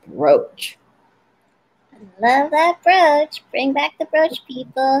pearl brooch. Love that brooch. Bring back the brooch,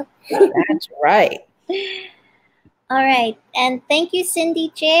 people. That's right. All right. And thank you,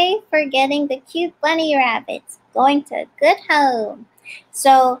 Cindy J, for getting the cute bunny rabbits. Going to a good home.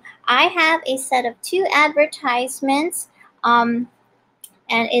 So I have a set of 2 advertisements. And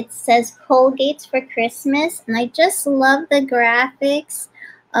it says Colgate's for Christmas. And I just love the graphics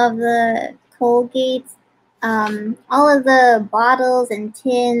of the Colgate's. All of the bottles and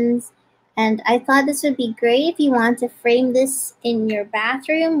tins And I thought this would be great if you want to frame this in your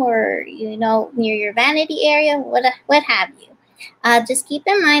bathroom or, near your vanity area, what have you. Just keep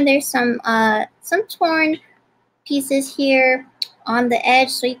in mind there's some torn pieces here on the edge,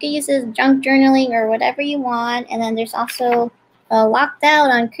 so you can use this junk journaling or whatever you want. And then there's also a locked out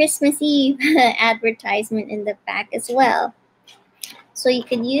on Christmas Eve advertisement in the back as well. So you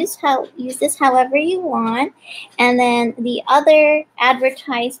can use this however you want. And then the other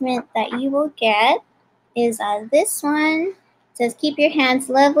advertisement that you will get is this one. It says, keep your hands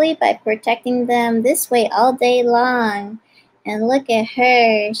lovely by protecting them this way all day long. And look at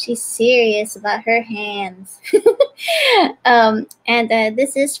her. She's serious about her hands.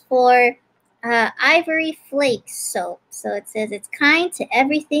 This is for Ivory Flakes soap. So it says it's kind to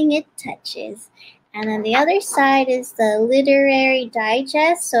everything it touches. And then the other side is the Literary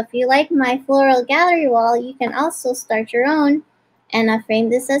Digest. So if you like my floral gallery wall, you can also start your own and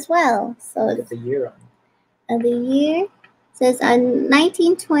frame this as well. So Get the year on. The year says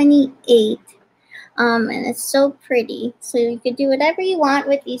 1928. And it's so pretty. So you could do whatever you want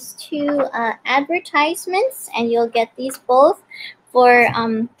with these two advertisements, and you'll get these both for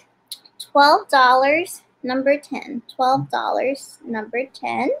 $12, number 10. $12, number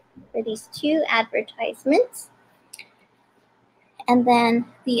 10 for these two advertisements. And then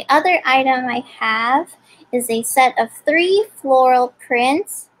the other item I have is a set of 3 floral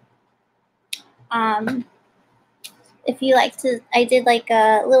prints. If you like to, I did like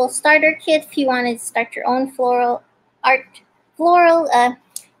a little starter kit if you wanted to start your own floral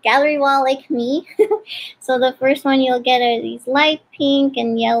gallery wall like me. So the first one you'll get are these light pink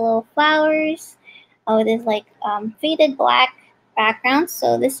and yellow flowers. Oh, there's like faded black background.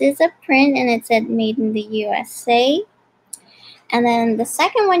 So this is a print, and it said made in the USA. And then the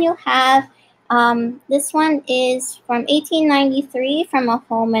second one you'll have, this one is from 1893 from a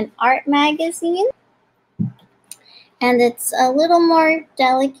home and art magazine. And it's a little more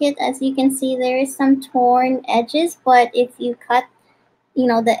delicate. As you can see, there is some torn edges, but if you cut,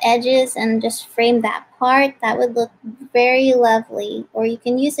 the edges and just frame that part, that would look very lovely. Or you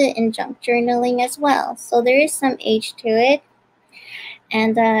can use it in junk journaling as well. So there is some age to it.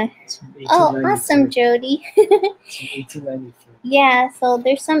 And, oh, awesome, Jody. 1893. Yeah, so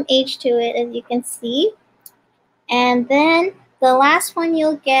there's some age to it, as you can see. And then the last one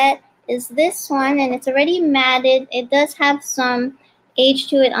you'll get is this one, and it's already matted. It does have some age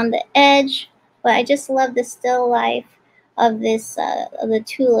to it on the edge, but I just love the still life of this of the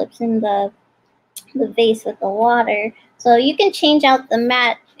tulips in the vase with the water. So you can change out the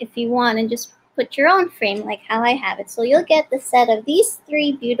mat if you want and just put your own frame like how I have it. So you'll get the set of these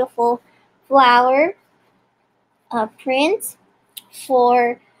 3 beautiful flower prints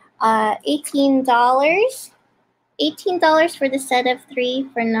for $18. $18 for the set of 3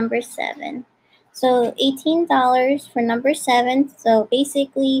 for number 7. So $18 for number 7. So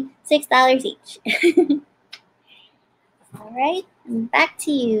basically $6 each. All right, back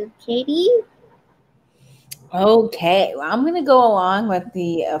to you, Katie. Okay, well, I'm going to go along with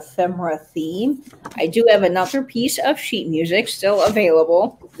the ephemera theme. I do have another piece of sheet music still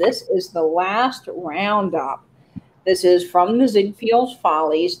available. This is the last roundup. This is from the Ziegfeld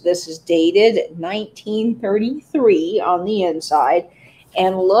Follies. This is dated 1933 on the inside.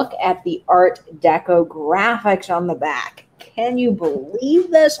 And look at the Art Deco graphics on the back. Can you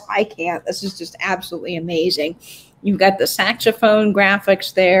believe this? I can't. This is just absolutely amazing. You've got the saxophone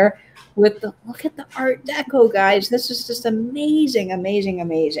graphics there with look at the Art Deco, guys. This is just amazing, amazing,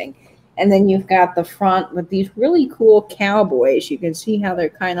 amazing. And then you've got the front with these really cool cowboys. You can see how they're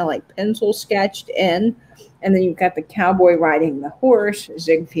kind of like pencil sketched in. And then you've got the cowboy riding the horse,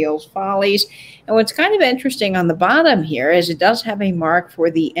 Ziegfeld's Follies. And what's kind of interesting on the bottom here is it does have a mark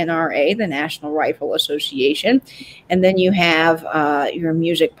for the NRA, the National Rifle Association. And then you have your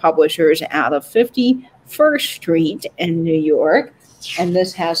music publishers out of 51st Street in New York. And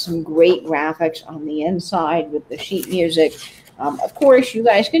this has some great graphics on the inside with the sheet music. Of course, you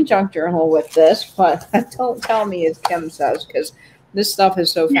guys can junk journal with this, but don't tell me as Kim says, because this stuff is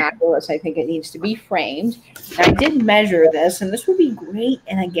so fabulous. I think it needs to be framed. And I did measure this, and this would be great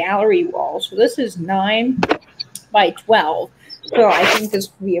in a gallery wall. So this is 9 by 12. So I think this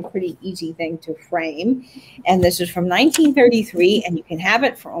would be a pretty easy thing to frame. And this is from 1933, and you can have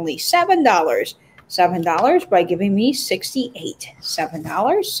it for only $7. $7 by giving me 68.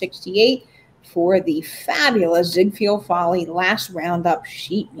 $7, 68 for the fabulous Ziegfeld Folly last roundup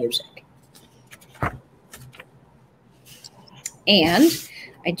sheet music. And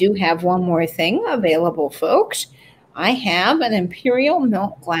I do have one more thing available, folks. I have an Imperial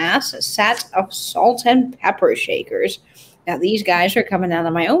Milk Glass, a set of salt and pepper shakers. Now, these guys are coming out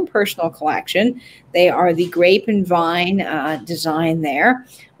of my own personal collection. They are the grape and vine design there.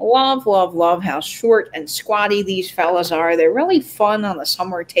 Love, love, love how short and squatty these fellas are. They're really fun on a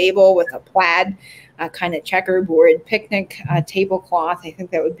summer table with a plaid kind of checkerboard picnic tablecloth. I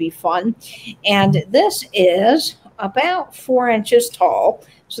think that would be fun. And this is about 4 inches tall.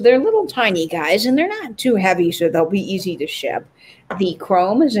 So they're little tiny guys, and they're not too heavy, so they'll be easy to ship. The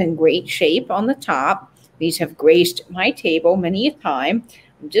chrome is in great shape on the top. These have graced my table many a time.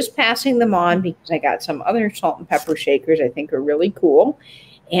 I'm just passing them on because I got some other salt and pepper shakers I think are really cool.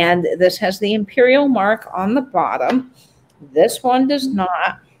 And this has the imperial mark on the bottom. This one does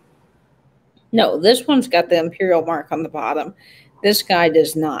not. No, this one's got the imperial mark on the bottom. This guy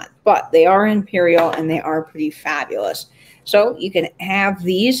does not, but they are imperial and they are pretty fabulous. So you can have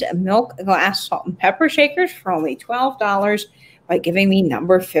these milk glass salt and pepper shakers for only $12 by giving me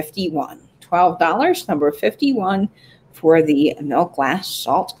number 51. $12, number 51 for the milk glass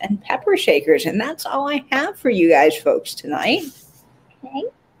salt and pepper shakers. And that's all I have for you guys folks tonight. Okay.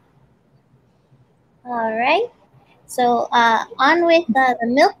 All right. So on with the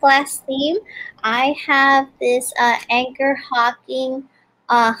milk glass theme, I have this Anchor Hawking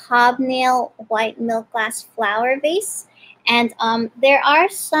hobnail white milk glass flower vase. And there are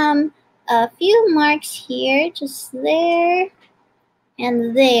a few marks here, just there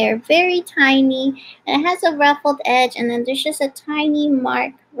and there, very tiny. And it has a ruffled edge, and then there's just a tiny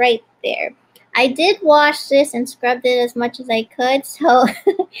mark right there. I did wash this and scrubbed it as much as I could, so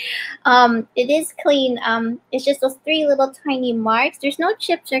it is clean. It's just those 3 little tiny marks. There's no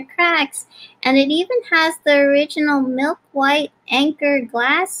chips or cracks, and it even has the original milk white Anchor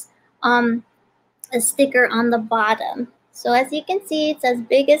glass a sticker on the bottom. So as you can see, it's as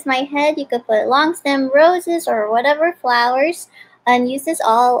big as my head. You could put long stem roses or whatever flowers, and use this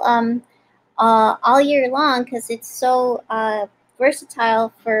all year long because it's so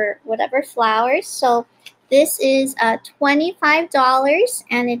versatile for whatever flowers. So this is $25,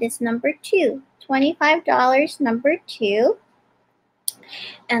 and it is number 2. $25, number 2.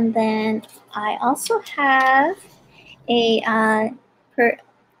 And then I also have a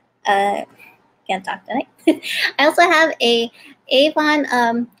can't talk tonight. I also have a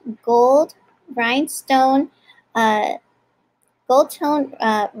Avon gold rhinestone gold tone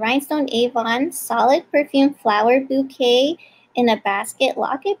rhinestone Avon solid perfume flower bouquet in a basket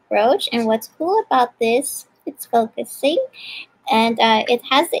locket brooch. And what's cool about this, it's focusing, and it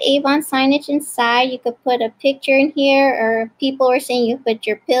has the Avon signage inside. You could put a picture in here, or people were saying you put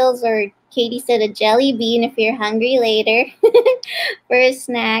your pills, or Katie said a jelly bean if you're hungry later for a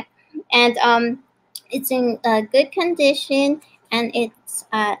snack. And it's in good condition, and it's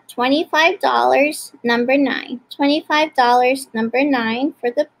 $25, number 9. $25, number 9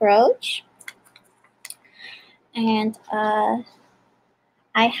 for the brooch. And I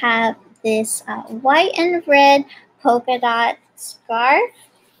have this white and red polka dot scarf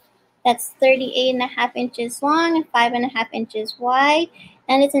that's 38.5 inches long and 5.5 inches wide,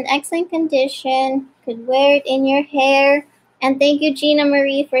 and it's in excellent condition. Could wear it in your hair. And thank you, Gina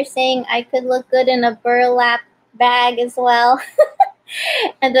Marie, for saying I could look good in a burlap bag as well.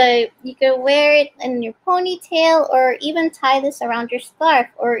 And you can wear it in your ponytail, or even tie this around your scarf,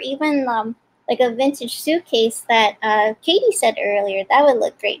 or even like a vintage suitcase that Katie said earlier. That would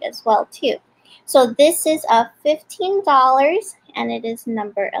look great as well too. So this is $15, and it is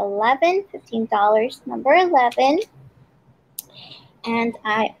number 11. $15, number 11. And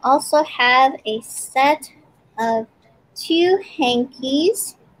I also have a set of 2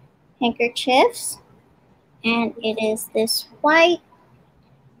 handkerchiefs, and it is this white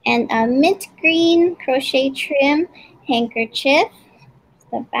and a mint green crochet trim handkerchief.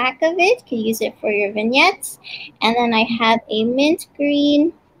 The back of it, you can use it for your vignettes. And then I have a mint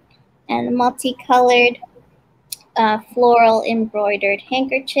green and multicolored floral embroidered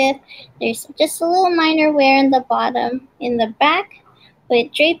handkerchief. There's just a little minor wear in the bottom, in the back,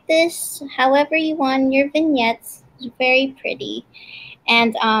 but drape this however you want your vignettes. It's very pretty.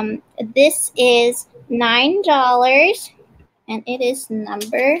 And this is $9, and it is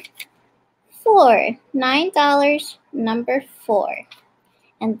number 4. $9, number 4.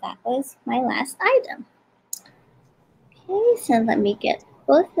 And that was my last item. Okay, so let me get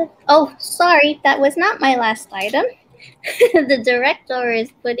both of... Oh, sorry, that was not my last item. The director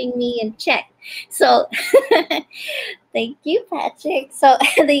is putting me in check. So, thank you, Patrick. So,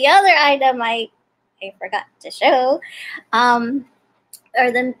 the other item I forgot to show are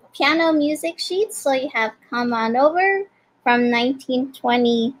the piano music sheets. So, you have Come On Over from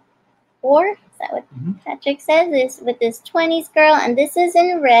 1924. Is that what Patrick says? Is with this 20s girl, and this is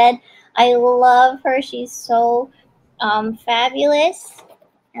in red. I love her. She's so Fabulous.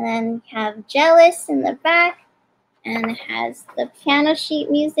 And then you have Jealous in the back. And it has the piano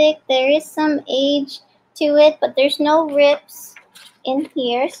sheet music. There is some age to it, but there's no rips in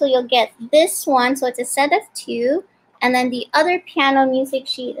here. So you'll get this one. So it's a set of 2. And then the other piano music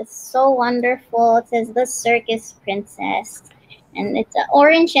sheet is so wonderful. It says The Circus Princess. And it's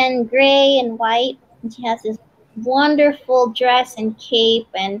orange and gray and white. And she has this wonderful dress and cape.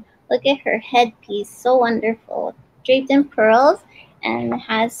 And look at her headpiece. So wonderful. Draped in pearls. And it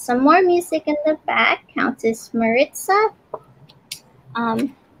has some more music in the back, Countess Maritza.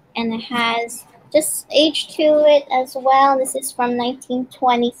 And it has just age to it as well. This is from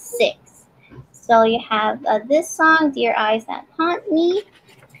 1926. So you have this song, Dear Eyes That Haunt Me.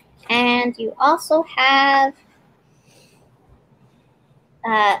 And you also have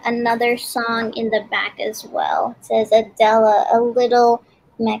another song in the back as well. It says Adela, a little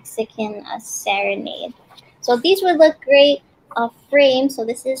Mexican serenade. So these would look great framed. So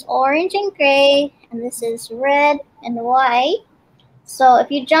this is orange and gray, and this is red and white. So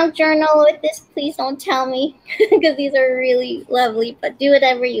if you junk journal with this, please don't tell me because these are really lovely, but do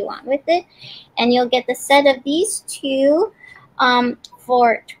whatever you want with it. And you'll get the set of these 2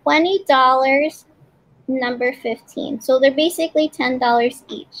 for $20, number 15. So they're basically $10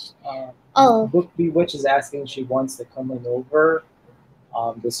 each. Book Bewitch is asking, she wants to come on over.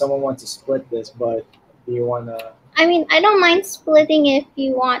 Does someone want to split this? But do you want to? I mean, I don't mind splitting if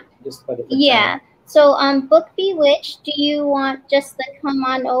you want. Just split it. Yeah. So Book Bewitched, do you want just to come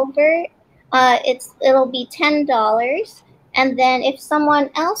on over? It'll be $10. And then if someone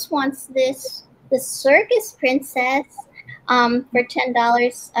else wants this, the Circus Princess, for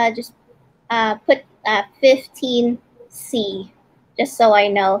 $10, just put 15C, just so I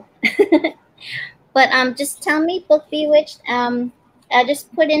know. But just tell me, Book Bewitched,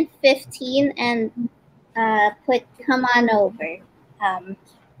 just put in 15 and put come on over,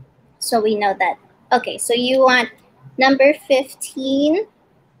 so we know that. Okay, so you want number 15,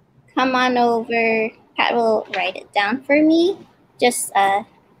 come on over. Pat will write it down for me, just that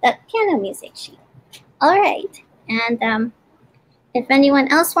piano music sheet. All right, and if anyone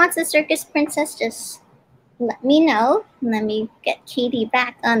else wants a Circus Princess, just let me know. Let me get Katie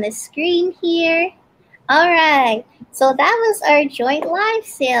back on the screen here. All right, so that was our joint live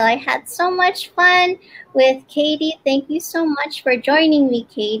sale. I had so much fun with Katie. Thank you so much for joining me,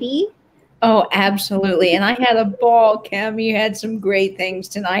 Katie. Oh, absolutely. And I had a ball, Kim. You had some great things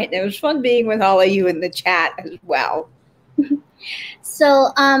tonight. And it was fun being with all of you in the chat as well. So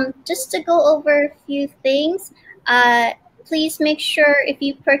just to go over a few things, please make sure if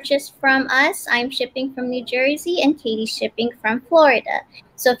you purchase from us, I'm shipping from New Jersey and Katie's shipping from Florida.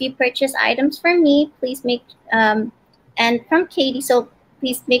 So if you purchase items from me, please make, and from Katie, so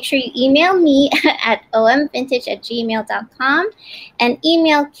please make sure you email me at omvintage@gmail.com and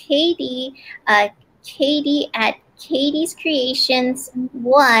email Katie, Katie at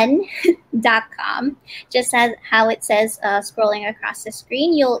katiescreations1.com. Just as how it says scrolling across the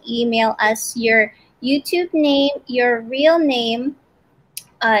screen, you'll email us your YouTube name, your real name,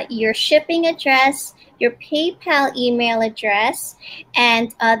 your shipping address, your PayPal email address,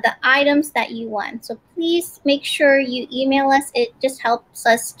 and the items that you want. So please make sure you email us. It just helps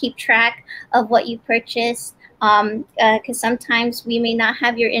us keep track of what you purchased, because sometimes we may not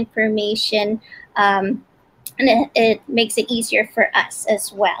have your information, and it makes it easier for us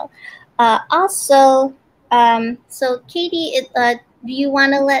as well. Also, so Katie, do you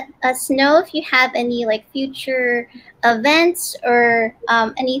want to let us know if you have any like future events or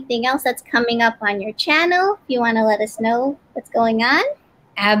anything else that's coming up on your channel? If you want to let us know what's going on?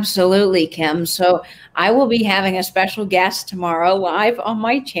 Absolutely, Kim. So I will be having a special guest tomorrow live on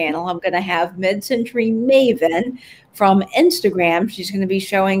my channel. I'm going to have Mid-Century Maven from Instagram. She's going to be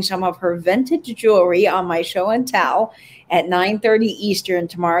showing some of her vintage jewelry on my show and tell at 9:30 Eastern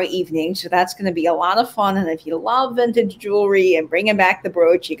tomorrow evening. So that's going to be a lot of fun. And if you love vintage jewelry and bringing back the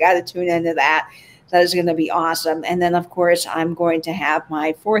brooch, you got to tune into that. That is going to be awesome. And then, of course, I'm going to have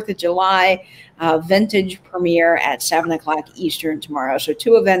my 4th of July vintage premiere at 7 o'clock Eastern tomorrow. So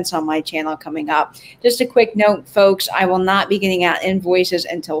 2 events on my channel coming up. Just a quick note, folks, I will not be getting out invoices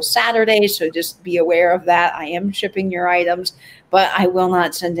until Saturday. So just be aware of that. I am shipping your items, but I will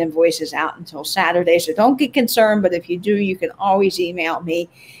not send invoices out until Saturday. So don't get concerned. But if you do, you can always email me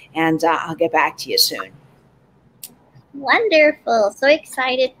and I'll get back to you soon. Wonderful. So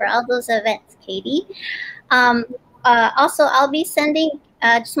excited for all those events, Katie. Also, I'll be sending,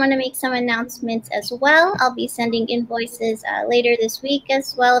 just want to make some announcements as well. I'll be sending invoices later this week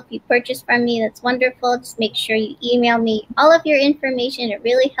as well. If you purchase from me, that's wonderful. Just make sure you email me all of your information. It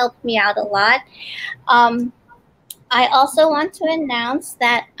really helped me out a lot. I also want to announce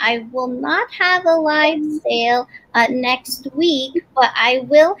that I will not have a live sale next week, but I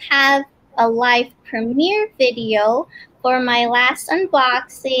will have a live premiere video for my last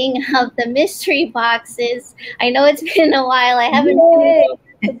unboxing of the mystery boxes. I know it's been a while. I haven't been able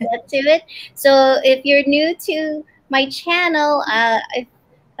to get to it. So if you're new to my channel, I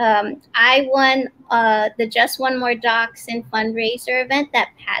won the Just One More Dachshund fundraiser event that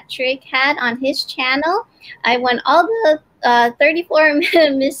Patrick had on his channel. I won all the 34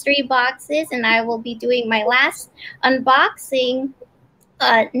 mystery boxes, and I will be doing my last unboxing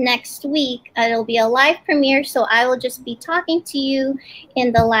next week. It'll be a live premiere, so I will just be talking to you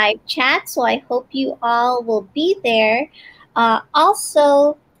in the live chat. So I hope you all will be there.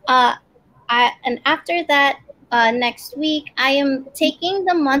 Also, and after that, next week, I am taking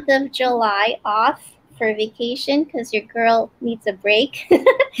the month of July off for vacation because your girl needs a break.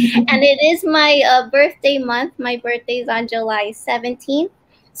 And it is my birthday month. My birthday is on July 17th.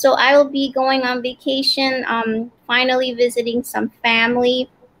 So I will be going on vacation, finally visiting some family.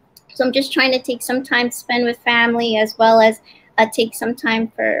 So I'm just trying to take some time to spend with family as well as take some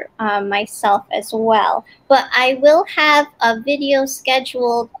time for myself as well. But I will have a video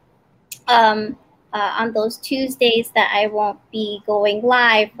scheduled on those Tuesdays that I won't be going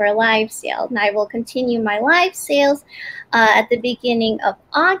live for a live sale. And I will continue my live sales at the beginning of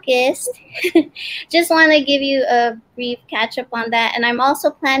August. Just want to give you a brief catch up on that. And I'm also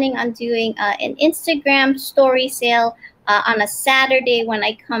planning on doing an Instagram story sale on a Saturday when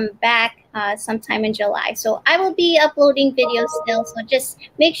I come back sometime in July. So I will be uploading videos still. So just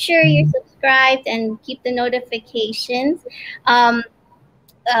make sure you're subscribed and keep the notifications.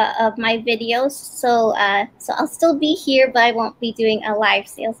 Of my videos, so I'll still be here, but I won't be doing a live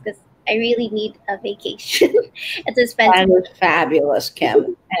sales because I really need a vacation to spend. That was fabulous,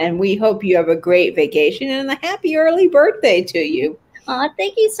 Kim, and we hope you have a great vacation and a happy early birthday to you. Oh,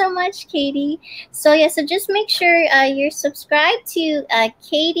 thank you so much, Katie. So yeah, so just make sure you're subscribed to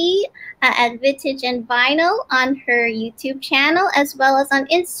Katie at Vintage and Vinyl on her YouTube channel as well as on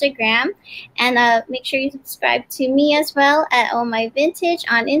Instagram, and make sure you subscribe to me as well at Oh My Vintage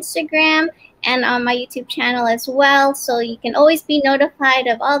on Instagram and on my YouTube channel as well, so you can always be notified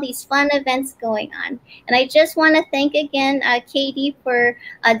of all these fun events going on. And I just want to thank again Katie for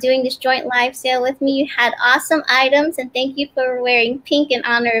doing this joint live sale with me. You had awesome items, and thank you for wearing pink in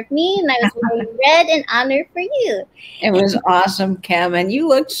honor of me, and I was wearing red in honor for you. It was awesome, Kim, and you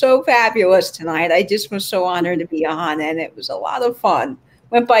looked so fabulous tonight. I just was so honored to be on, and it was a lot of fun.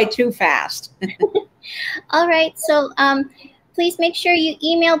 Went by too fast. All right, so please make sure you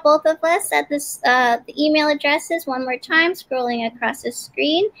email both of us at this the email addresses one more time, scrolling across the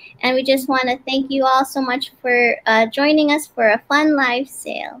screen. And we just want to thank you all so much for joining us for a fun live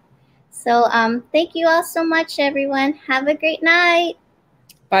sale. So thank you all so much, everyone. Have a great night.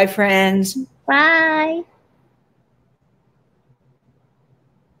 Bye, friends. Bye.